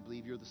Christ, I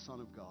believe you're the Son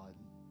of God.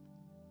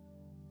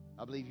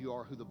 I believe you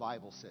are who the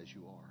Bible says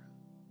you are.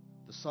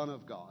 The Son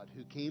of God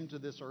who came to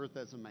this earth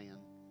as a man.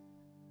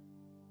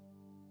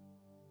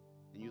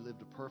 And you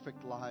lived a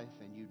perfect life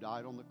and you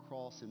died on the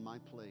cross in my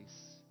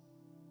place.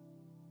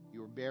 You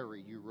You were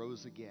buried. You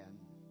rose again.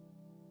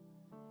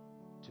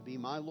 To be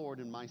my Lord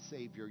and my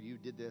Savior, you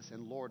did this.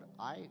 And Lord,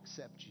 I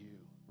accept you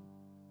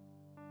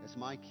as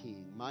my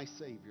King, my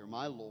Savior,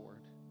 my Lord.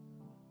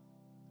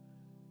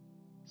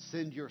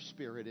 Send your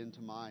Spirit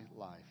into my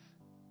life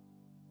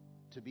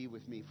to be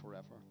with me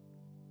forever.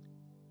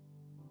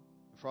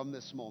 From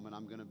this moment,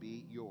 I'm going to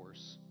be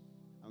yours.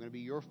 I'm going to be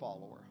your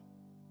follower.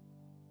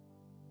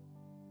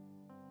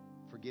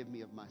 Forgive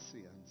me of my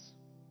sins.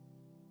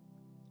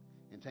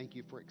 And thank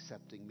you for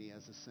accepting me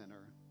as a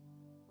sinner.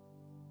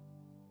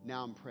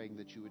 Now I'm praying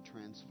that you would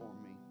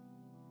transform me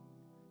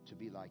to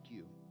be like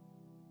you.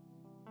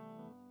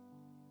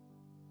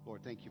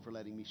 Lord, thank you for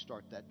letting me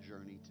start that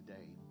journey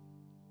today.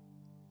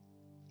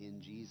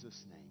 In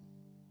Jesus' name,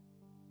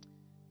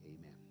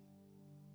 amen.